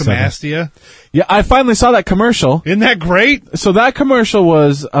 50 seconds. gynecomastia? Yeah, I finally saw that commercial. Isn't that great? So that commercial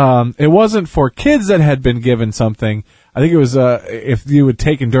was, it wasn't for kids that had been given something. I think it was, if you had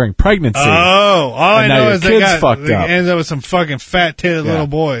taken during pregnancy. Oh, all I now know your is they kid's got fucked they up. ends up with some fucking fat-titted Yeah. little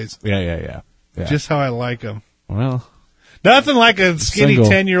boys. Yeah. Just how I like them. Well, Nothing like a skinny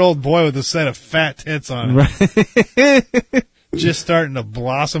Single. 10-year-old boy with a set of fat tits on it. right. Just starting to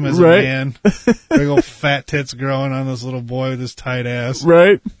blossom as Right. a man. Big old fat tits growing on this little boy with his tight ass.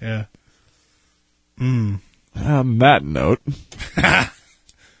 right. Yeah. On that note,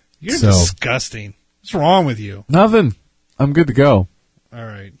 You're So- disgusting. What's wrong with you? nothing. I'm good to go. All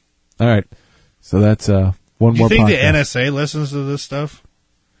right. All right. So that's, one Do you more think the podcast. NSA listens to this stuff?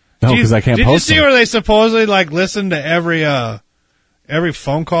 No, Did you- because I can't Did post you see them. where they supposedly like listen to every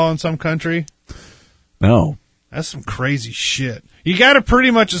phone call in some country? No. That's some crazy shit. You got to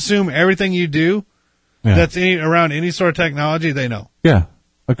pretty much assume everything you do Yeah. that's around any sort of technology, they know. Yeah.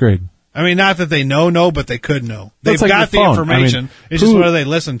 Agreed. I mean, not that they know, but they could know. They've That's like got the your phone. information. I mean, It's just who- whether they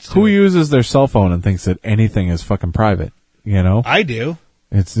listen to Who it. uses their cell phone and thinks that anything is fucking private? You know? I do.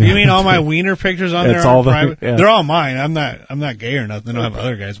 It's You mean all my wiener pictures on there It's are all the- private? yeah. They're all mine. I'm not gay or nothing. I don't have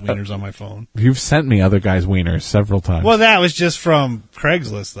other guys' wieners on my phone. You've sent me other guys' wieners several times. Well, that was just from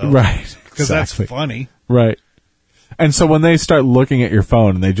Craigslist, though. right. Because that's Exactly. funny. Right. And so when they start looking at your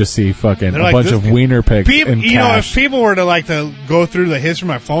phone and they just see fucking They're a like, bunch this of guy- wiener pics People, in you know, if cash. people were to go through the history of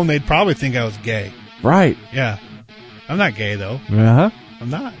my phone, they'd probably think I was gay. Right. Yeah. I'm not gay, though. Uh-huh. I'm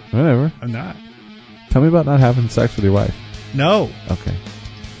not. Whatever. I'm not. Tell me about not having sex with your wife. No. Okay.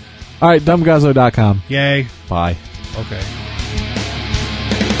 All right, dumbguzzler.com. Yay. Bye. Okay.